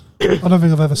varies. I don't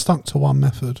think I've ever stuck to one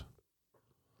method.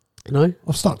 No,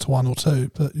 I've stuck to one or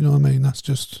two, but you know what I mean. That's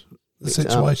just the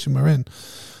situation we're in.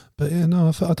 But yeah,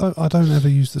 no, I don't ever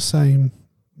use the same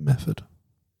method.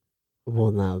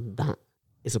 Well, now that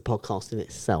is a podcast in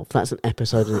itself. That's an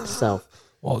episode in itself.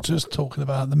 What, just talking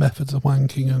about the methods of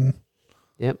wanking and...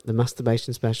 Yep, the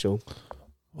masturbation special.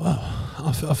 Well,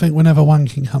 I think whenever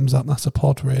wanking comes up, that's a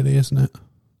pod really, isn't it?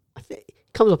 I think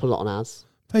it comes up a lot on ours.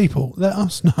 People, let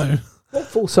us know.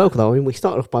 Full circle though. I mean, we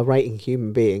started off by rating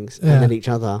human beings and then each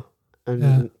other.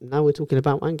 And now we're talking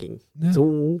about wanking. Yeah.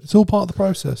 It's all part of the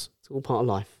process. It's all part of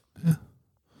life. Yeah.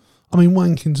 I mean,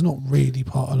 wanking's not really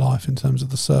part of life in terms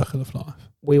of the circle of life.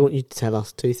 We want you to tell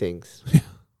us two things. Yeah.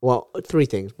 Well, three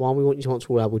things. One, we want you to answer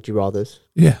all our would you rathers.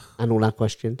 Yeah. And all our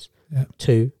questions. Yeah.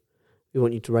 Two, we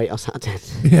want you to rate us out of 10.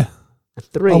 Yeah. And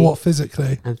three. Oh, what,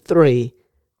 physically? And three,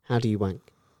 how do you wank?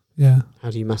 Yeah. How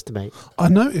do you masturbate? I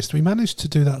noticed we managed to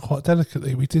do that quite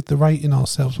delicately. We did the rating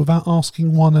ourselves without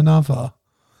asking one another.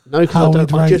 No, because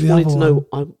I just wanted to know.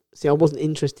 I wasn't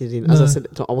interested in, as I said,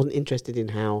 I wasn't interested in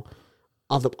how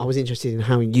I was interested in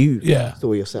how you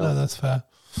saw yourself. No, that's fair.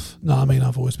 No, I mean,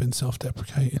 I've always been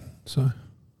self-deprecating, so.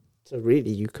 So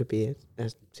really, you could be a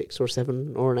 6 or a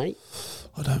 7 or an 8?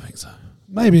 I don't think so.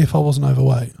 Maybe if I wasn't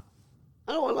overweight.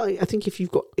 I think if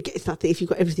you've got, it's that thing, if you've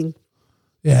got everything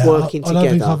Yeah, working together. I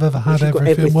don't think I've ever had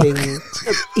everything working.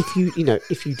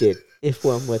 If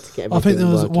one were to get everything I think there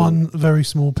was working, one very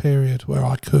small period where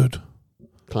I could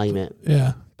claim it.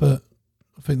 Yeah, but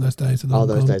I think those days are long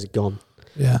those gone. days are gone.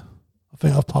 Yeah, I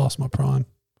think I've passed my prime.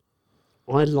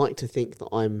 I like to think that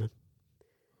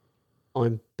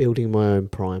I'm building my own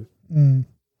prime.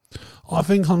 I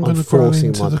think I'm going to grow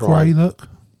into the grey look.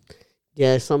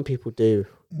 Yeah, some people do.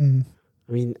 I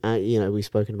mean, we've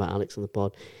spoken about Alex on the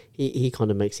pod. He kind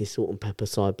of makes his salt and pepper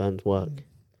sideburns work.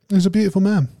 He's a beautiful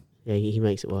man. Yeah, he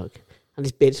makes it work. And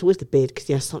his beard, it's always the beard because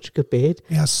he has such a good beard.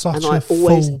 He has such a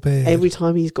full beard. Every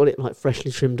time he's got it like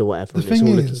freshly trimmed or whatever, and it's all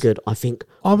looking good, I think...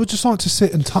 I would just like to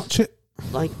sit and touch it.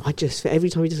 Like, every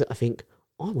time he does it, I think,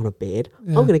 I want a beard.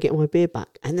 Yeah. I'm going to get my beard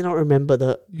back. And then I remember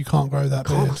that... You can't grow that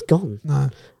beard. It's gone. No.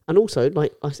 And also,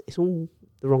 it's all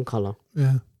the wrong colour.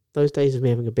 Yeah. Those days of me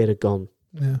having a beard are gone.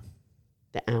 Yeah.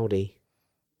 They're Audi.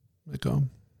 They're gone.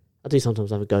 I do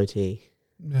sometimes have a goatee.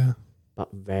 Yeah.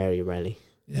 But very rarely.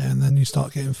 Yeah, and then you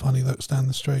start getting funny looks down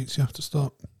the streets. You have to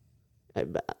stop.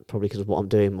 Probably because of what I'm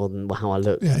doing more than how I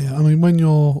look. Yeah. I mean, when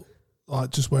you're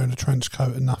like just wearing a trench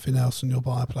coat and nothing else and you're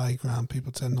by a playground,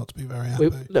 people tend not to be very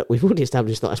happy. We've already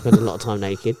established that I spend a lot of time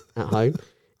naked at home.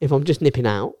 If I'm just nipping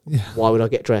out, why would I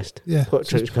get dressed? Yeah. Put a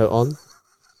trench coat on.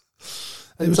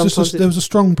 It was just there was a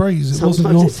strong breeze. It wasn't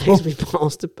your fault. Sometimes it takes me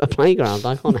past a playground.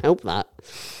 I can't help that.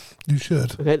 You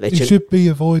should. Okay, you should be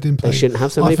avoiding playgrounds. They shouldn't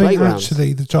have so many playgrounds.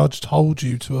 Actually, the judge told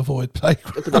you to avoid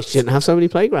playgrounds. But they shouldn't have so many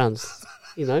playgrounds.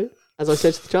 As I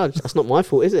said to the judge, that's not my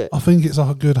fault, is it? I think it's like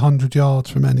a good 100 yards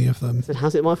from any of them. So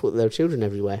how's it my fault that there are children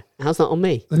everywhere? How's that on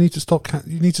me? They need to stop.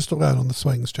 You need to stop going on the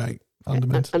swings, Jake.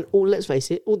 Fundamentally. And let's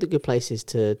face it, all the good places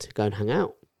to go and hang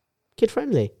out, kid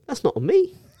friendly. That's not on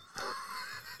me.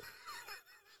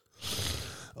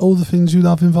 All the things you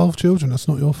love involve children. That's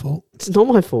not your fault. It's not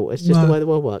my fault. It's just the way the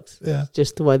world works. Yeah. It's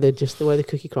just the way the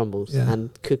cookie crumbles. Yeah.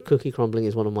 And cookie crumbling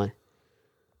is one of my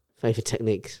favourite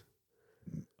techniques.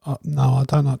 No, I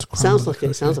don't like to crumble.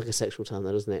 Sounds like a sexual term,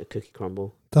 though, doesn't it? A cookie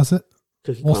crumble. Does it?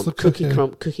 What's the cookie?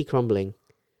 Cookie crumbling.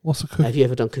 What's a cookie? Have you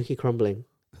ever done cookie crumbling?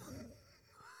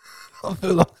 I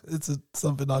feel like it's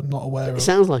something I'm not aware of. It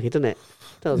sounds like it, doesn't it?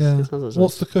 It does. Yeah. It sounds like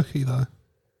what's the cookie, though?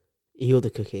 You're the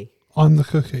cookie. I'm the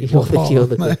cookie. You're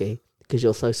the cookie because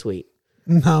you're so sweet.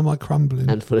 Now am I crumbling?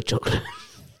 And full of chocolate.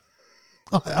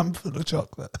 I am full of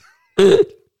chocolate.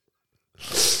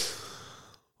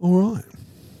 All right.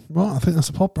 Right, I think that's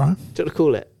a pod, bro. Do you want to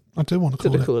call it? I do want to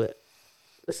call it.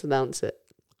 Let's announce it.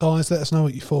 Guys, let us know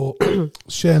what you thought.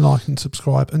 Share, like, and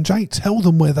subscribe. And Jake, tell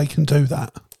them where they can do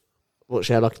that. What,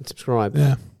 share, like, and subscribe?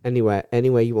 Yeah. Anywhere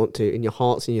you want to, in your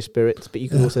hearts and your spirits, but you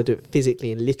can also do it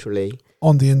physically and literally.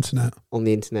 On the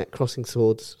internet. Crossing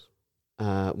Swords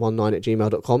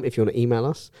 19@gmail.com if you want to email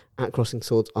us, at Crossing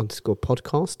Swords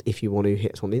 _podcast if you want to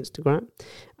hit us on Instagram.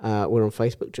 We're on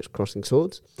Facebook, just Crossing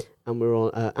Swords, and we're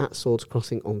on at Swords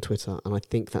Crossing on Twitter, and I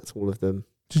think that's all of them.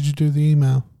 Did you do the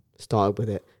email? Started with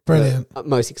it. Brilliant.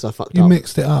 Mostly because I fucked up. You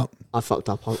mixed it up. I fucked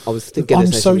up. I was thinking. I'm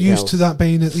so used to that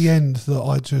being at the end that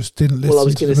I just didn't listen. Well, I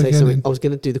was going to say something. I was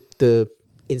going to do the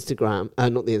Instagram,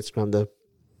 not the Instagram, the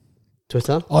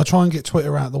Twitter. I'll try and get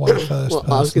Twitter out of the way first.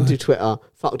 Well, I was going to do Twitter,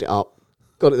 fucked it up,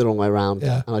 got it the wrong way around,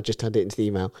 and I just turned it into the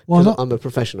email. Because I'm a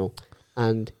professional,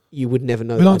 and you would never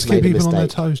know. We like to keep people on their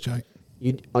toes, Jake.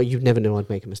 You'd never know I'd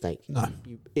make a mistake. No,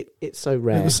 it's so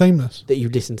rare. It was seamless that you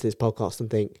listen to this podcast and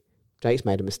think Jake's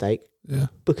made a mistake. Yeah,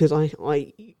 because I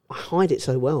hide it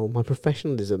so well. My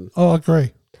professionalism. Oh, I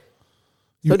agree.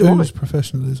 You use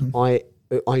professionalism. I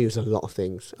use a lot of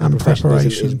things, and professionalism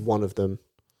preparation is one of them.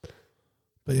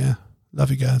 But yeah,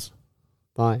 love you guys.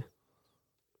 Bye.